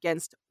violence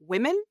against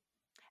women,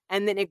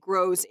 and then it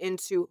grows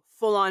into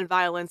full on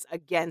violence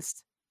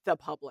against the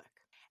public.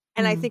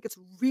 And I Mm. think it's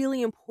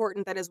really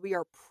important that as we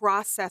are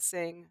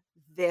processing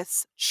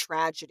this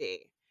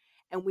tragedy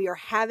and we are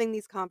having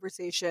these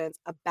conversations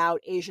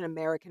about Asian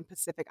American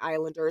Pacific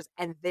Islanders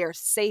and their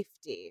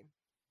safety,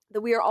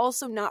 that we are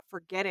also not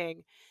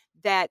forgetting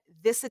that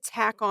this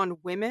attack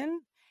on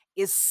women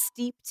is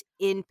steeped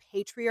in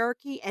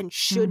patriarchy and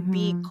should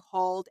be Mhm.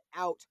 called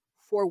out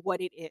for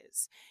what it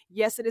is.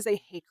 Yes, it is a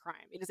hate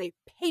crime. It is a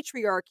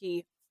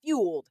patriarchy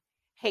fueled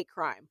hate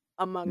crime,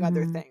 among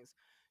other Mhm. things.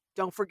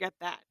 Don't forget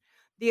that.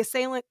 The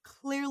assailant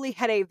clearly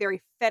had a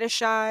very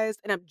fetishized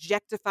and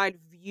objectified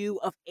view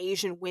of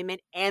Asian women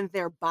and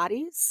their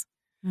bodies,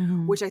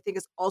 Mhm. which I think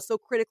is also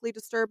critically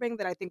disturbing,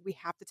 that I think we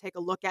have to take a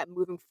look at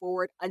moving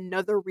forward.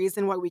 Another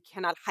reason why we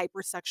cannot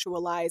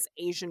hypersexualize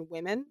Asian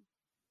women.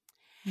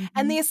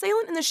 And Mhm. the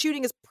assailant in the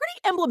shooting is pretty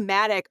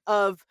emblematic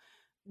of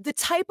the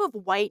type of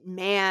white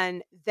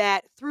man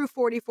that through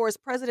 44's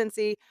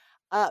presidency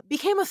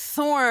became a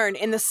thorn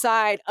in the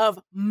side of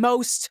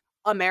most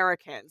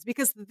Americans,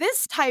 because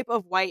this type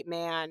of white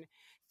man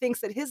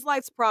thinks that his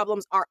life's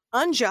problems are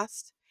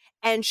unjust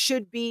and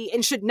should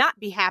not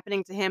be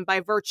happening to him by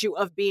virtue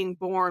of being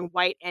born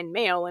white and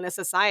male in a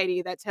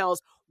society that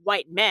tells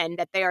white men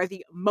that they are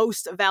the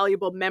most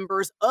valuable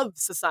members of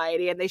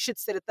society and they should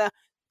sit at the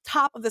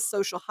top of the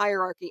social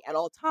hierarchy at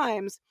all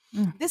times.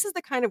 Mm. This is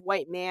the kind of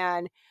white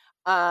man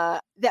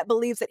that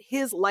believes that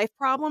his life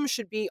problems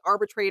should be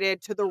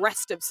arbitrated to the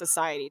rest of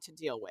society to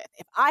deal with.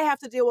 If I have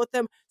to deal with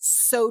them,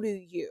 so do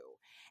you.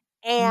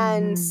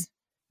 And Mhm.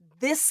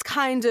 this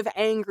kind of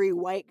angry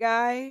white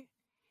guy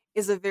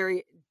is a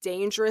very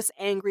dangerous,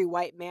 angry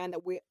white man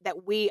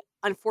that we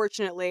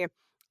unfortunately,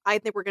 I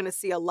think we're going to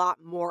see a lot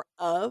more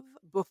of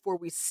before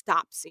we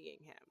stop seeing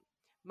him.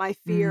 My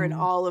fear in Mm.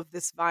 all of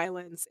this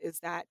violence is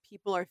that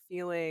people are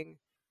feeling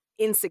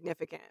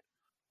insignificant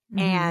Mhm.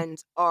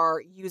 and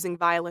are using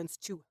violence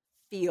to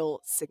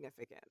feel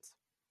significant.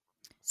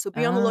 So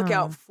be on the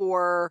lookout Oh.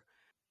 for,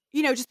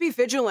 just be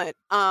vigilant.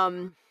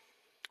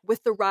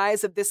 With the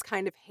rise of this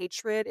kind of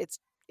hatred, it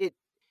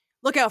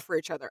look out for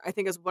each other, I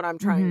think is what I'm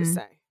trying to Mhm.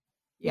 say.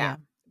 Yeah. Yeah,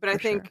 But I for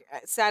sure. think,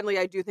 sadly,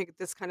 I do think that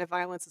this kind of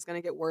violence is going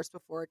to get worse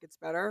before it gets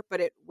better,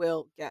 but it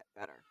will get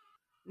better.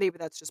 Maybe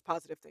that's just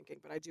positive thinking,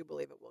 but I do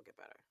believe it will get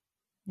better.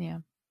 Yeah.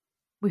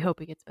 We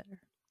hope it gets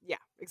better. Yeah,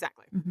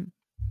 exactly. Mhm.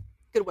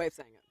 Good way of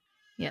saying it.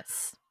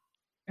 Yes.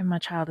 And my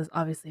child is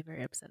obviously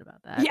very upset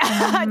about that.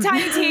 Yeah,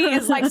 Tiny T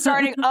is like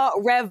starting a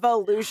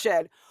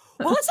revolution.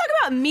 Well, let's talk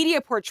about media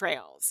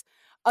portrayals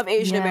of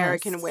Asian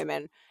American Yes.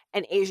 women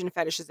and Asian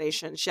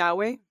fetishization, shall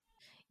we?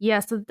 Yeah,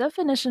 so the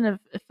definition of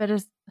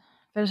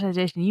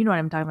fetishization, you know what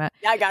I'm talking about,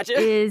 Yeah, I got you.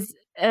 is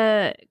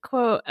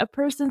quote, a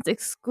person's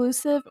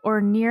exclusive or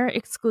near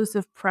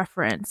exclusive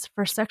preference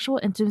for sexual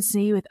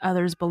intimacy with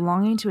others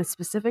belonging to a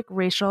specific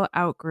racial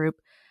outgroup,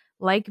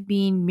 like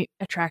being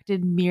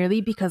attracted merely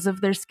because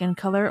of their skin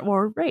color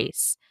or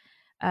race.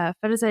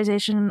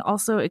 Fetishization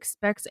also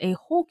expects a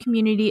whole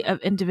community of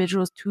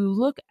individuals to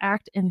look,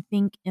 act, and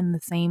think in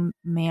the same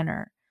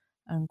manner,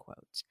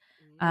 unquote.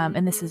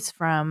 And this Mhm. is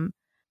from,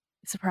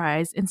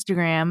 surprise,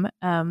 Instagram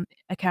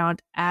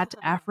account at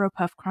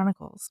Afropuff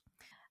Chronicles.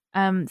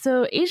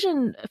 So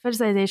Asian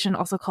fetishization,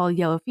 also called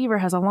yellow fever,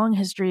 has a long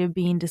history of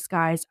being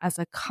disguised as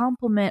a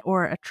compliment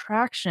or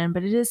attraction,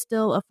 but it is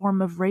still a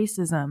form of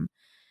racism.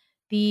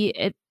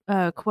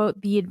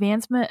 Quote, the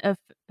advancement of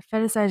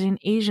fetishizing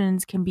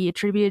Asians can be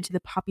attributed to the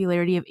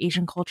popularity of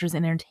Asian cultures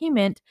and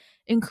entertainment,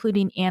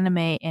 including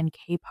anime and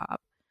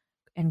K-pop,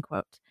 end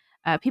quote.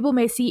 People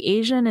may see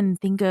Asian and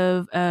think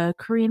of a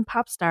Korean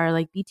pop star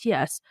like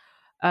BTS.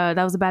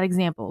 That was a bad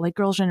example, like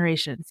Girls'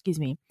 Generation, excuse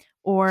me,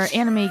 or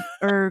anime,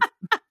 or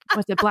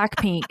what's it,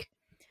 Blackpink.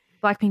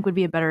 Blackpink would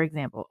be a better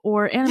example,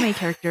 or anime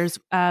characters,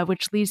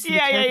 which leads to the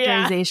Yeah.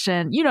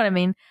 characterization, you know what I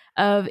mean,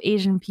 of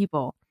Asian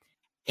people.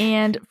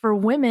 And for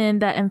women,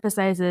 that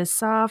emphasizes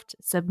soft,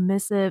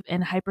 submissive,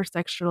 and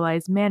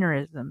hypersexualized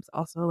mannerisms,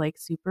 also like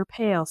super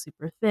pale,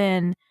 super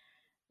thin,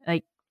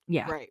 like,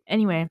 yeah. Right.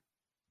 Anyway,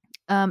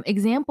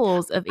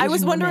 examples of I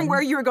was Asian wondering where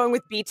women. you were going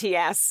with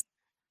BTS.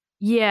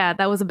 Yeah,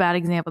 that was a bad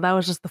example. That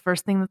was just the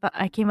first thing that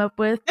I came up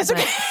with. It's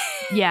okay.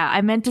 But yeah, I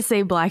meant to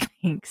say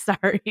Blackpink.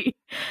 Sorry. It's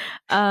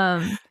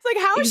like,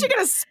 how is she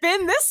going to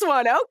spin this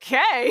one?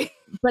 Okay.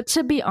 But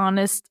to be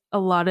honest, a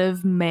lot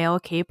of male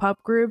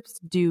K-pop groups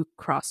do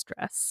cross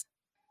dress,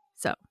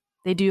 so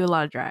they do a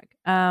lot of drag.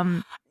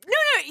 No,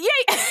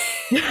 yay.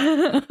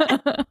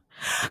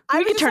 I We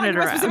was can just turn talking it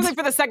about around. specifically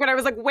for the segment. I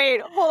was like,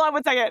 wait, hold on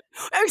one second.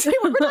 Actually,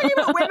 we're talking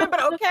about women,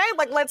 but okay.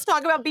 Like, let's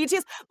talk about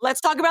BTS. Let's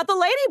talk about the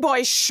Lady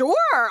Boys. Sure.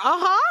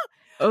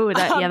 Oh,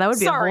 that would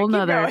be a Sorry, whole keep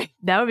nother. going.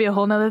 That would be a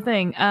whole nother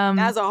thing.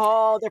 That's a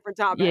whole different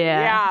topic.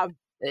 Yeah.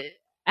 Yeah.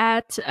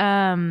 At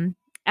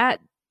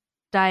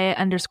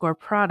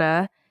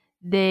diet_Prada,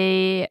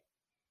 they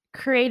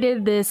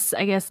created this,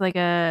 I guess, like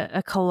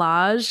a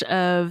collage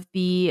of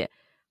the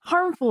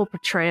harmful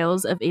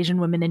portrayals of Asian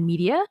women in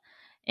media.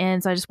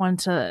 And so I just wanted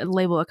to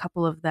label a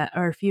couple of that,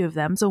 or a few of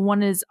them. So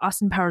one is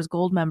Austin Powers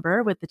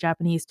Goldmember with the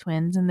Japanese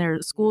twins in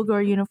their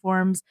schoolgirl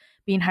uniforms,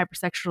 being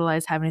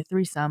hypersexualized, having a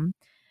threesome.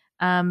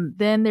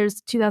 Then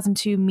there's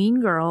 2002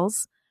 Mean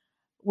Girls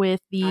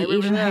with I the remember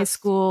Asian high this.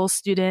 school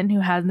student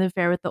who had an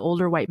affair with the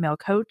older white male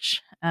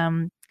coach.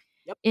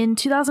 Yep. In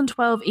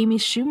 2012, Amy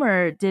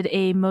Schumer did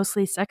a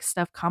mostly sex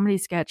stuff comedy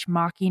sketch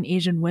mocking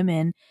Asian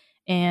women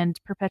and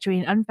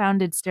perpetuating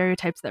unfounded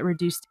stereotypes that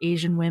reduced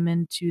Asian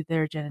women to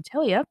their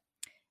genitalia.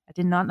 I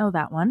did not know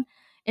that one.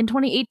 In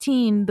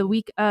 2018, the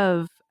week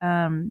of,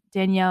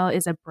 Danielle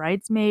is a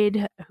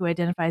bridesmaid who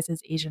identifies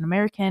as Asian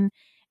American,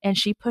 and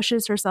she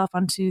pushes herself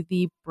onto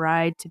the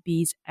bride to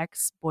be's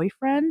ex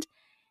boyfriend.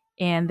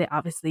 And they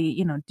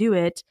obviously, do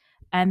it.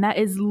 And that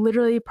is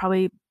literally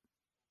probably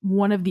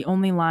one of the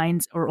only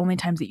lines or only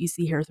times that you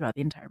see her throughout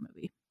the entire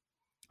movie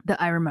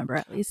that I remember,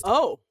 at least.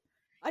 Oh,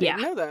 I Yeah.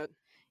 didn't know that.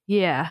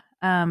 Yeah.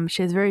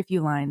 She has very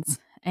few lines.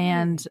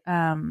 And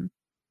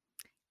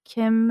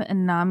Kim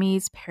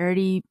Nami's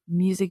parody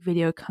music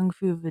video Kung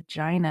Fu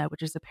Vagina,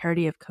 which is a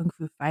parody of Kung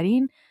Fu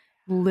fighting,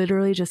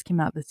 literally just came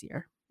out this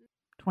year,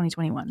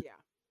 2021.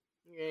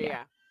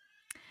 Yeah.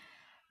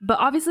 But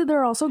obviously there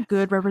are also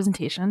good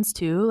representations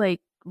too,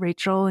 like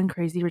Rachel in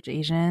Crazy Rich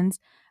Asians,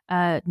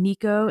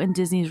 Nico in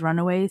Disney's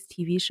Runaways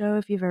TV show,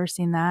 if you've ever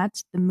seen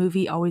that, the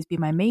movie Always Be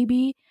My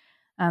Maybe.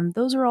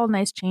 Those are all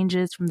nice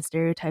changes from the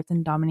stereotypes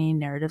and dominating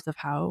narratives of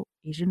how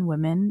Asian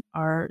women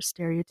are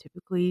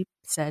stereotypically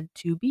said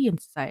to be in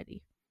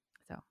society.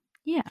 So,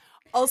 yeah.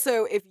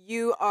 Also, if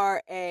you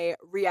are a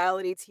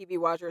reality TV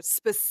watcher,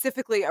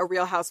 specifically a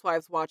Real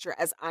Housewives watcher,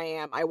 as I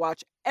am, I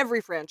watch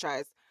every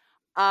franchise.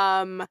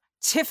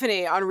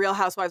 Tiffany on Real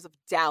Housewives of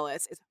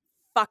Dallas is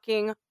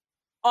fucking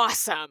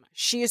awesome.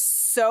 She is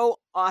so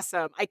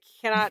awesome. I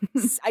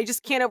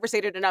just can't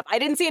overstate it enough. I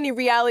didn't see any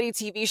reality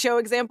TV show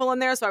example in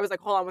there, so I was like,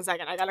 hold on one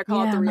second. I gotta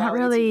call out Yeah, the I'm not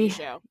reality TV really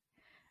show.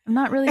 I'm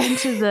not really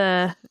into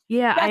the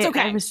yeah, That's I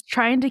okay. was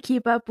trying to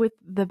keep up with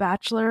The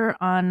Bachelor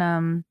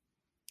on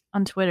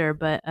Twitter,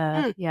 but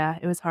Mm, yeah,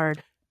 it was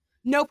hard.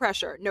 no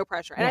pressure, no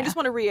pressure. And I Yeah. just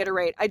want to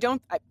reiterate,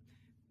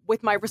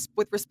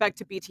 with respect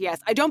to BTS,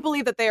 I don't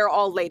believe that they are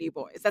all lady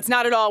boys. That's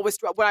not at all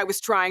what I was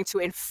trying to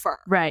infer.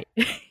 Right.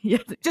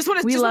 Yes. Just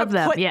want We love to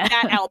them. put Yeah.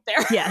 that out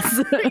there.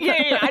 Yes.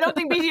 Yeah. I don't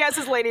think BTS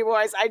is lady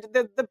boys.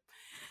 The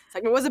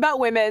segment was about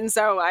women,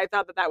 so I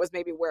thought that was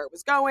maybe where it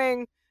was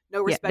going.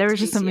 No Yeah, there respect to was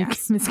just some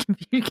BTS.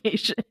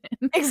 miscommunication.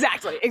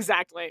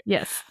 Exactly.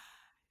 Yes.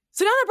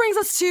 So now that brings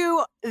us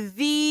to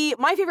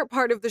my favorite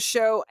part of the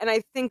show, and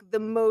I think the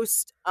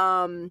most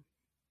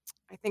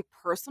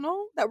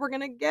personal that we're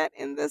gonna get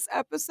in this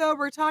episode.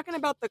 We're talking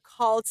about the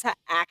call to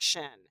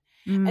action.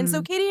 And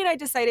so Mm, Katie and I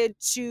decided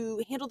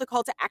to handle the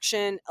call to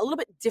action a little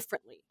bit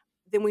differently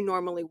than we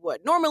normally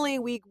would. Normally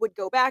we would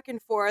go back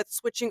and forth,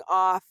 switching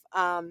off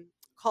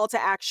call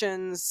to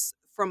actions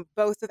from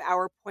both of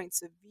our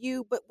points of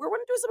view, but we're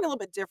going to do something a little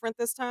bit different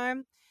this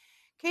time.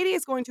 Katie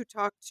is going to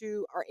talk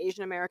to our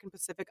Asian American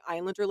Pacific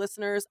Islander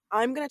listeners.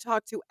 I'm going to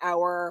talk to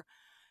our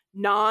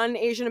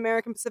non-Asian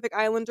American Pacific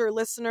Islander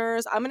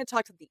listeners. I'm going to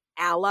talk to the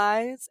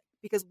allies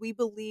because we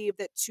believe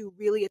that to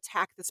really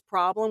attack this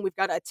problem, we've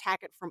got to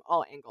attack it from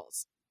all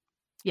angles.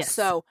 yes.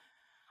 So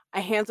I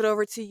hand it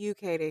over to you,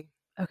 Katie.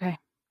 Okay.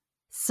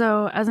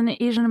 So, as an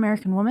Asian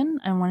American woman,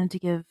 I wanted to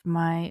give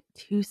my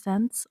 2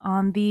 cents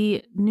on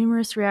the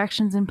numerous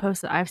reactions and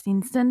posts that I've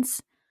seen since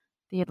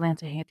the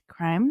Atlanta hate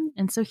crime.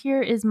 And so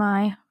here is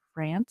my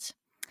rant.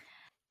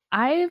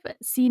 I've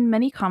seen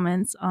many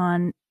comments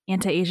on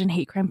anti-Asian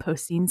hate crime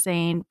posting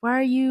saying, "Why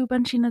are you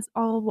bunching us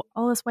all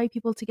us white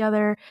people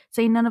together?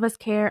 Saying none of us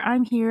care.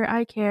 I'm here.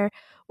 I care."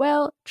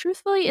 Well,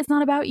 truthfully, it's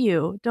not about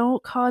you.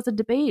 Don't cause a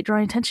debate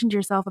drawing attention to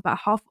yourself about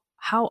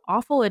how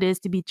awful it is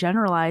to be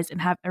generalized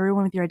and have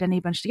everyone with your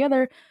identity bunched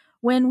together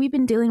when we've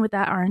been dealing with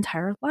that our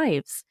entire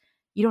lives.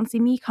 You don't see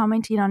me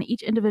commenting on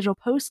each individual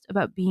post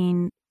about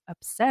being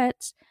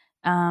upset.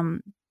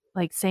 Um,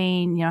 like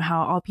saying,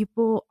 how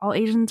all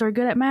Asians are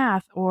good at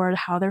math, or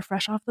how they're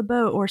fresh off the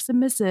boat, or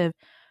submissive,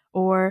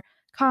 or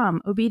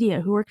calm,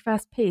 obedient, who work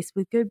fast paced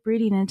with good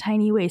breeding and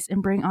tiny waist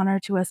and bring honor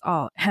to us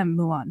all.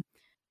 Mulan.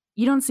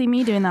 You don't see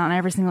me doing that on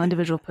every single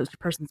individual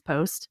person's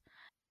post.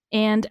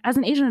 And as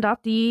an Asian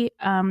adoptee,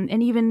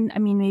 and even, I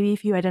mean, maybe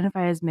if you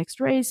identify as mixed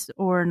race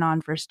or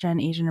non first gen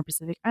Asian or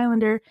Pacific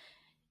Islander,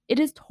 it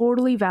is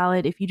totally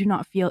valid if you do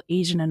not feel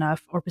Asian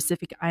enough or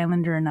Pacific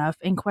Islander enough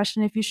and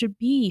question if you should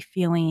be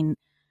feeling,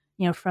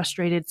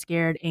 frustrated,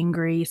 scared,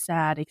 angry,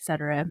 sad,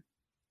 etc.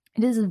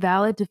 It is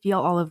valid to feel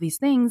all of these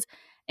things.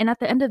 And at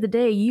the end of the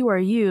day, you are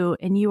you,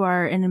 and you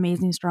are an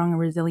amazing, strong, and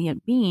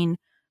resilient being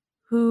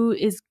who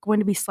is going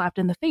to be slapped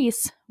in the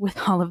face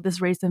with all of this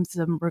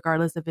racism,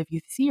 regardless of if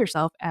you see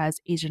yourself as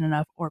Asian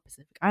enough or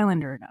Pacific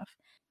Islander enough.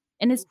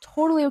 And it's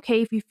totally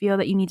okay if you feel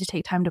that you need to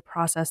take time to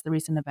process the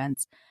recent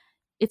events.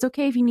 It's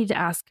okay if you need to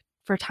ask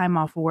for time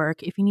off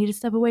work, if you need to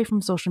step away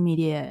from social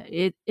media.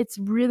 It's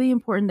really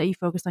important that you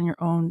focus on your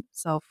own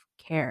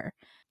self-care.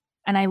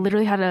 And I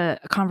literally had a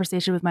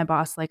conversation with my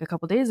boss like a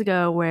couple days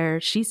ago where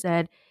she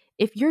said,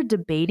 if you're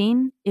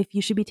debating if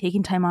you should be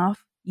taking time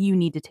off, you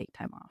need to take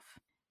time off.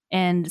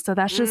 And so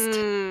that's just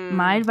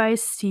my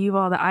advice to you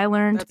all that I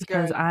learned,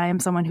 because Good. I am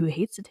someone who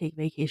hates to take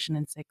vacation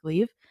and sick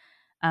leave.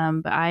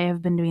 But I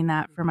have been doing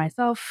that for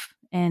myself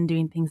and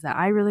doing things that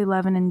I really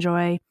love and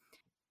enjoy.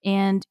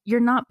 And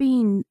you're not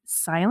being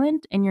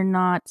silent, and you're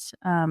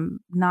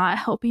not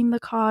helping the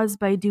cause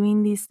by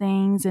doing these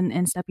things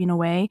and stepping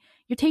away.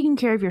 You're taking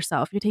care of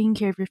yourself. You're taking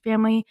care of your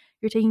family.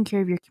 You're taking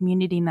care of your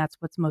community, and that's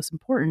what's most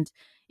important.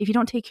 If you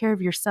don't take care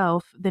of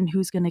yourself, then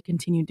who's going to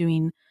continue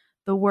doing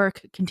the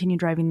work, continue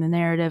driving the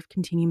narrative,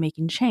 continue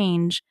making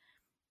change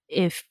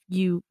if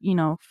you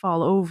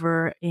fall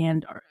over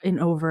and are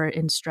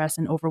in stress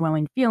and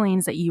overwhelming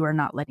feelings that you are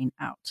not letting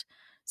out.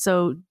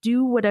 So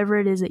do whatever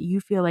it is that you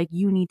feel like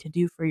you need to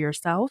do for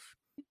yourself.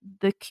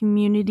 The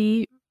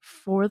community,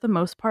 for the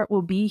most part,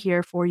 will be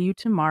here for you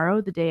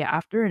tomorrow, the day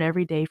after, and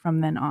every day from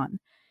then on.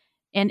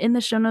 And in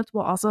the show notes,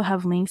 we'll also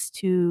have links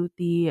to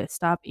the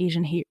Stop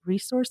Asian Hate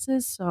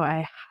resources. So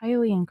I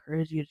highly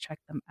encourage you to check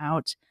them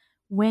out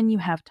when you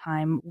have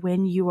time,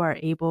 when you are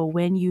able,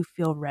 when you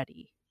feel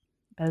ready.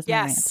 That is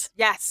my rant.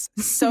 Yes,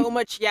 so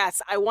much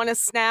yes. I want to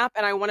snap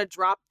and I want to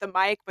drop the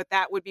mic, but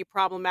that would be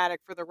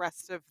problematic for the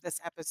rest of this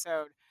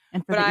episode.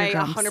 And for But the I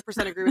eardrums.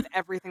 100% agree with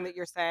everything that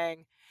you're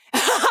saying.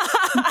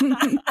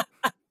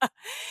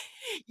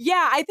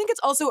 Yeah, I think it's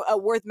also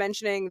worth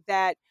mentioning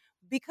that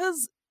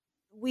because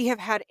we have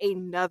had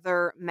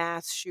another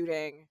mass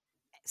shooting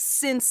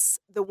since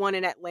the one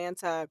in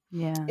Atlanta,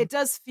 Yeah. it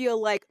does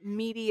feel like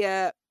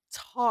media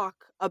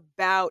talk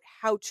about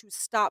how to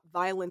stop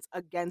violence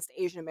against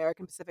Asian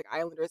American Pacific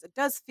Islanders. It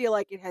does feel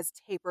like it has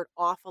tapered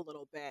off a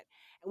little bit.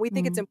 And we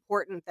think it's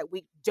important that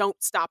we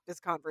don't stop this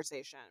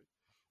conversation.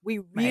 We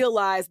Right.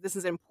 realize this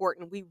is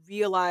important. We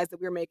realize that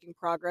we're making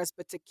progress,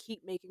 but to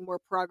keep making more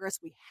progress,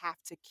 we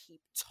have to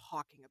keep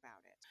talking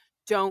about it.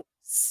 Don't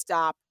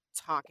stop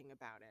talking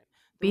about it.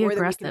 The Be more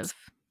that we can,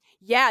 aggressive.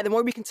 yeah, the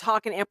more we can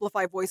talk and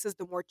amplify voices,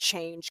 the more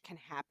change can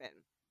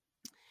happen.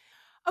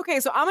 Okay,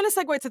 so I'm going to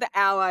segue to the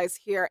allies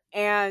here.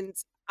 And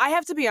I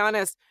have to be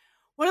honest,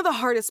 one of the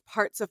hardest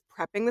parts of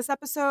prepping this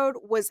episode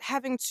was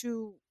having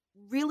to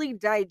really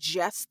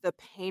digest the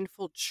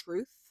painful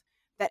truth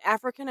that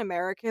African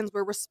Americans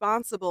were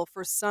responsible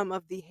for some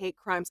of the hate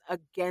crimes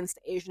against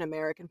Asian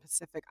American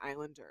Pacific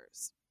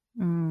Islanders.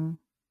 Mm.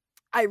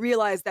 I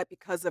realized that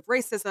because of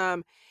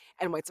racism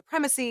and white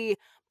supremacy,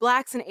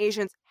 Blacks and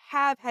Asians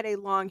have had a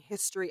long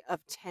history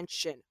of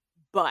tension.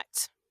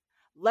 But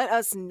let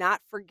us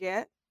not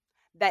forget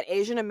that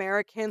Asian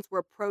Americans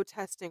were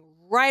protesting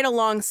right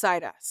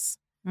alongside us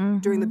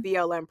during the Mhm.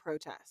 BLM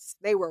protests.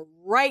 They were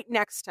right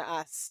next to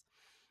us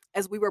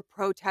as we were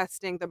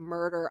protesting the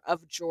murder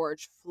of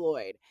George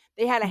Floyd.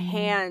 They had a Mhm.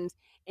 hand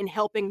in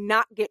helping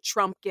not get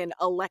Trumpkin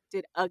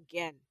elected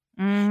again.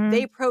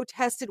 They Mhm.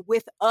 protested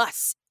with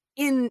us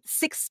in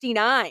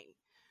 69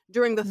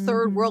 during the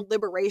Third Mhm. World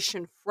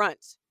Liberation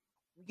Front.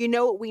 You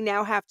know what we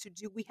now have to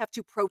do? We have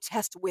to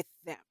protest with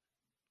them.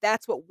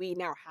 That's what we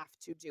now have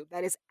to do.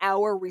 That is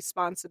our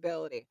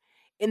responsibility.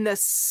 In the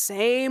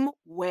same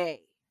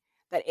way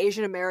that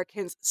Asian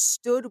Americans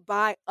stood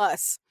by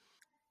us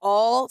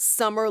all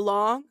summer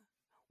long,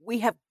 we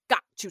have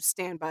got to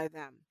stand by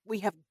them. We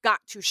have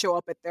got to show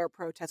up at their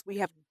protests. We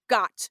have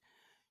got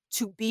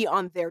to be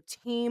on their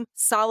team.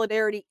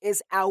 Solidarity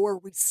is our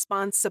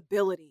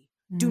responsibility.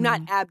 Do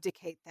not Mm.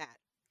 abdicate that.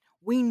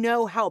 We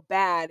know how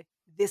bad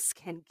this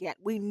can get.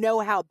 We know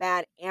how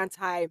bad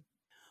anti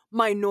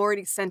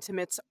minority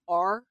sentiments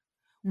are.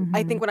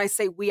 I think Mhm. when I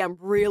say we, I'm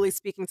really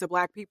speaking to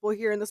Black people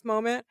here in this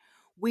moment.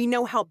 We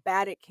know how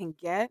bad it can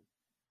get.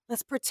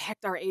 Let's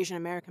protect our Asian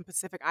American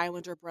Pacific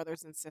Islander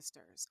brothers and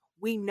sisters.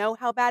 We know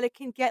how bad it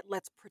can get.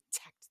 Let's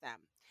protect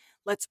them.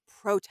 Let's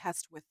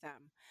protest with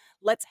them.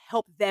 Let's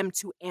help them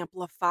to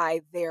amplify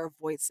their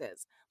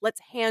voices.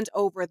 Let's hand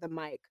over the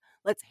mic.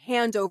 Let's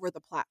hand over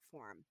the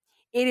platform.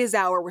 It is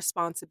our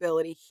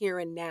responsibility here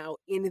and now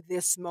in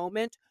this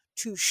moment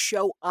to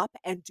show up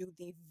and do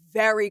the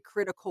very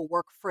critical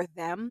work for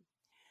them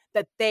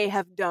that they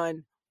have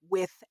done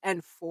with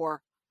and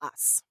for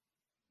us.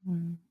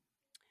 Mm.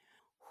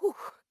 Whew,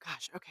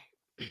 gosh,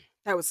 okay.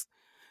 That was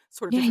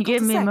sort of Yeah, you difficult get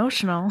to me say.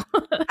 emotional.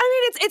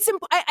 I mean,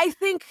 I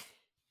think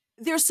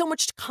there's so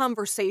much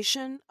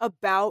conversation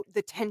about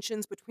the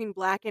tensions between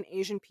Black and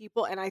Asian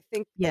people, and I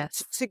think that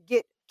Yes. to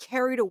get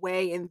carried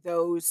away in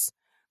those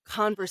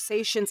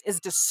conversations is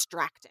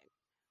distracting.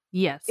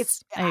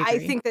 Yes, I I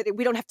agree. think that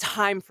we don't have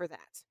time for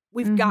that.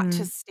 We've got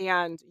to Mhm.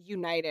 stand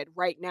united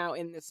right now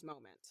in this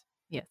moment.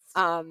 Yes.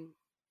 Um,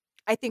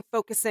 I think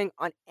focusing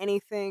on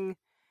anything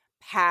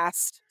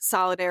past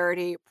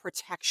solidarity,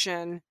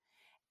 protection,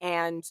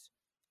 and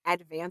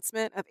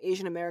advancement of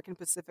Asian American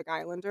Pacific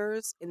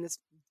Islanders in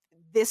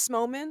this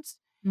moment,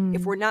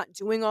 if Mm. we're not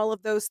doing all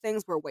of those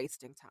things, we're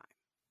wasting time.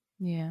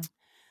 Yeah.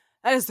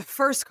 That is the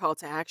first call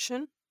to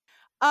action.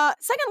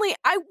 Secondly,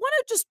 I want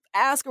to just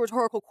ask a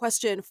rhetorical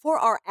question for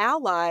our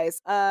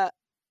allies. How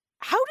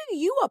do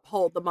you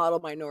uphold the model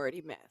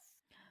minority myth?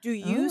 Do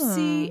you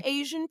see Oh.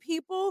 Asian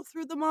people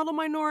through the model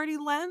minority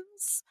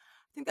lens?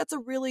 I think that's a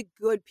really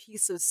good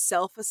piece of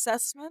self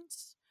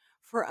assessment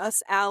for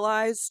us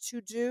allies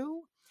to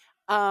do.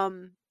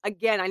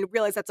 Again, I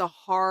realize that's a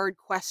hard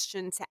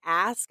question to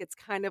ask. It's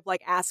kind of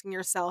like asking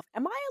yourself,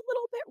 am I a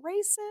little bit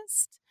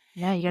racist?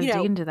 Yeah, you gotta You dig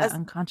know, into that as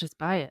unconscious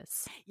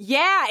bias.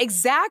 yeah,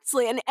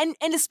 exactly. And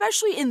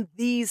especially in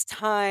these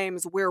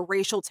times where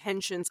racial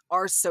tensions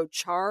are so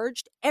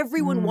charged,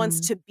 everyone wants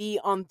Mm. to be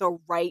on the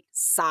right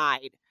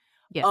side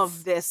of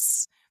Yes.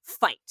 this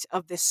fight,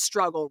 of this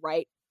struggle,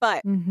 right?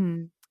 But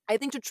Mhm. I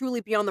think to truly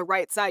be on the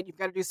right side, you've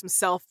got to do some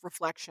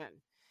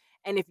self-reflection.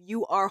 And if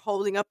you are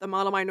holding up the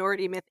model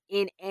minority myth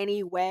in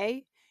any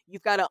way,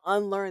 you've got to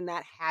unlearn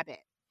that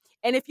habit.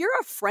 And if you're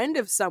a friend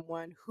of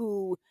someone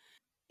who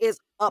is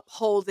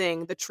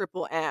upholding the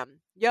triple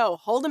M. Yo,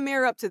 hold a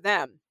mirror up to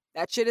them.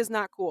 That shit is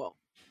not cool.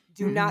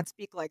 Do Mm-mm. not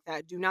speak like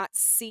that. Do not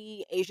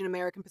see Asian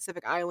American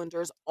Pacific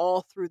Islanders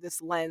all through this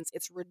lens.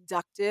 It's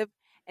reductive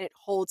and it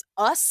holds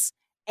us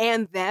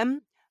and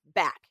them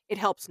back. It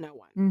helps no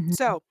one. Mhm.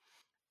 So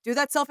do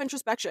that self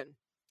introspection.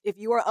 If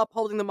you are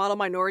upholding the model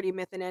minority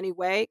myth in any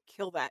way,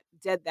 kill that,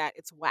 dead that.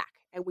 It's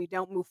whack. And we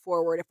don't move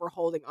forward if we're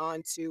holding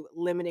on to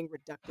limiting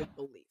reductive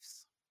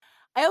beliefs.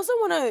 I also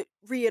want to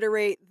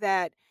reiterate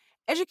that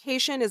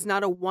education is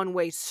not a one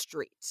way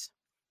street.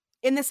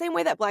 In the same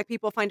way that Black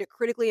people find it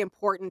critically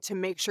important to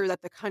make sure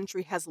that the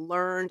country has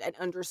learned and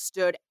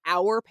understood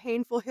our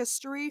painful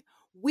history,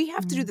 we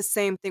have to do Mm. the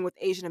same thing with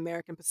Asian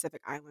American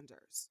Pacific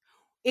Islanders.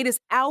 It is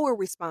our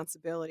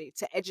responsibility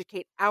to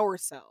educate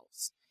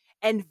ourselves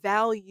and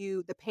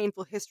value the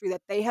painful history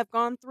that they have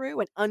gone through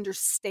and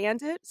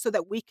understand it so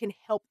that we can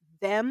help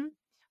them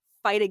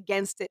fight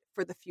against it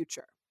for the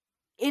future.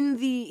 in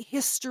the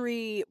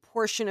history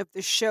portion of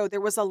the show,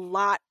 there was a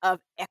lot of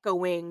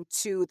echoing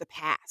to the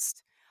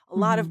past, a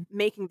lot of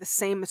making the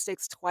same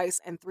mistakes twice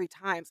and 3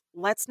 times.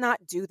 Let's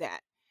not do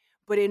that.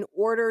 But in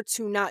order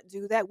to not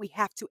do that, we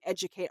have to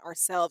educate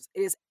ourselves.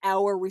 It is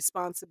our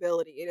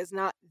responsibility. It is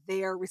not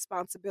their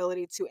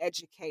responsibility to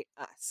educate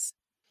us.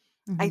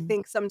 I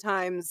think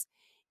sometimes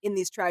in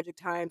these tragic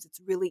times,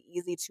 it's really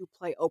easy to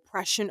play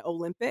oppression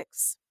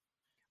Olympics,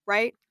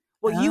 right?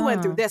 Well, you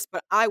went through this,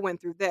 but I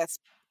went through this.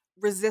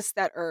 Resist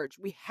that urge.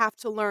 We have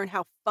to learn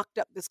how fucked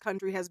up this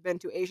country has been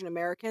to Asian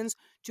Americans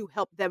to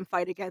help them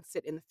fight against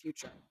it in the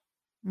future.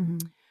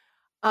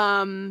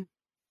 And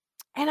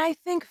I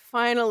think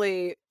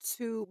finally,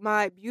 to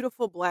my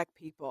beautiful Black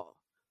people,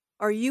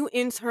 are you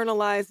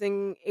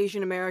internalizing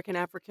Asian American,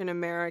 African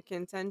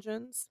American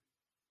tensions?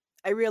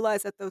 I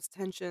realize that those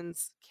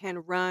tensions can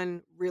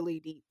run really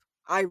deep.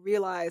 I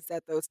realize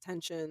that those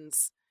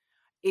tensions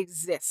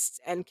exist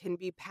and can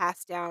be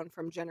passed down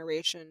from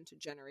generation to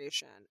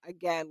generation.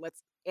 Again,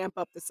 let's amp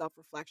up the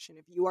self-reflection.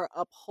 If you are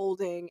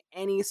upholding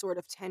any sort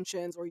of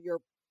tensions or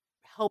you're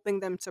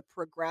helping them to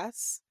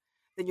progress,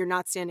 then you're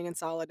not standing in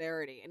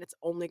solidarity, and it's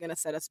only going to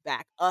set us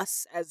back.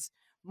 Us as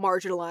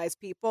marginalized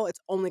people, it's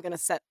only going to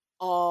set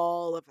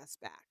all of us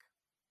back.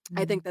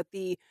 I think that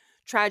the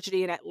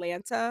tragedy in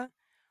Atlanta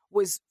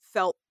was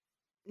felt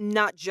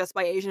not just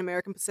by Asian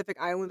American Pacific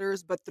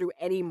Islanders, but through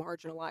any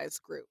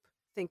marginalized group,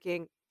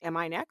 thinking, am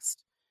I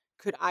next?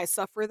 Could I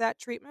suffer that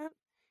treatment?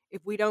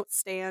 If we don't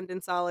stand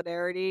in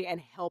solidarity and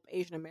help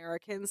Asian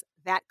Americans,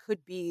 that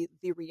could be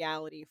the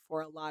reality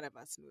for a lot of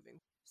us moving.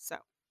 So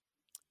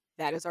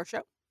that is our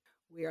show.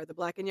 We are the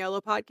Black and Yellow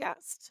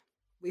Podcast.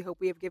 We hope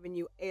we have given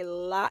you a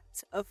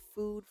lot of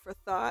food for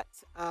thought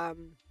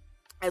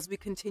as we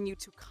continue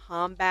to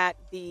combat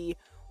the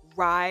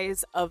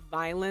rise of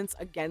violence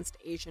against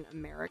Asian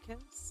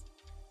Americans.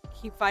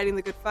 Keep fighting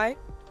the good fight.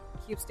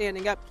 Keep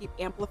standing up. Keep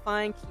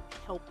amplifying. Keep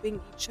helping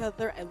each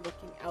other and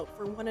looking out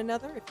for one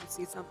another. If you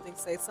see something,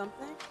 say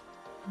something.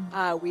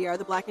 We are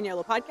the Black and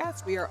Yellow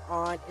Podcast. We are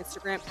on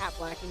Instagram at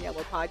Black and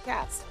Yellow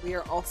Podcast. We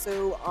are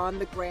also on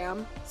the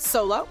gram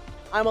solo.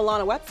 I'm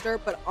Alana Webster,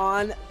 but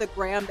on the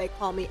gram, they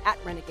call me at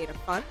Renegade of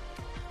Fun.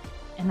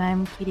 And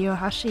I'm Katie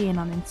Ohashi, and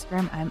on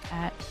Instagram, I'm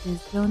at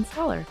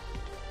BizJonesScholar.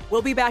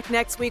 We'll be back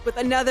next week with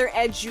another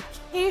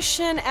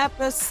education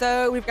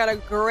episode. We've got a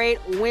great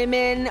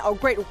woman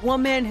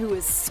who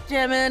is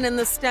STEMing in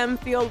the STEM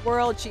field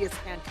world. She is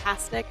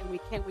fantastic, and we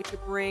can't wait to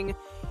bring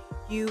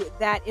you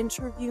that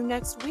interview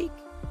next week.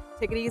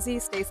 Take it easy,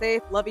 stay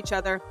safe, love each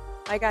other.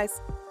 Bye,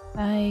 guys.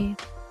 Bye.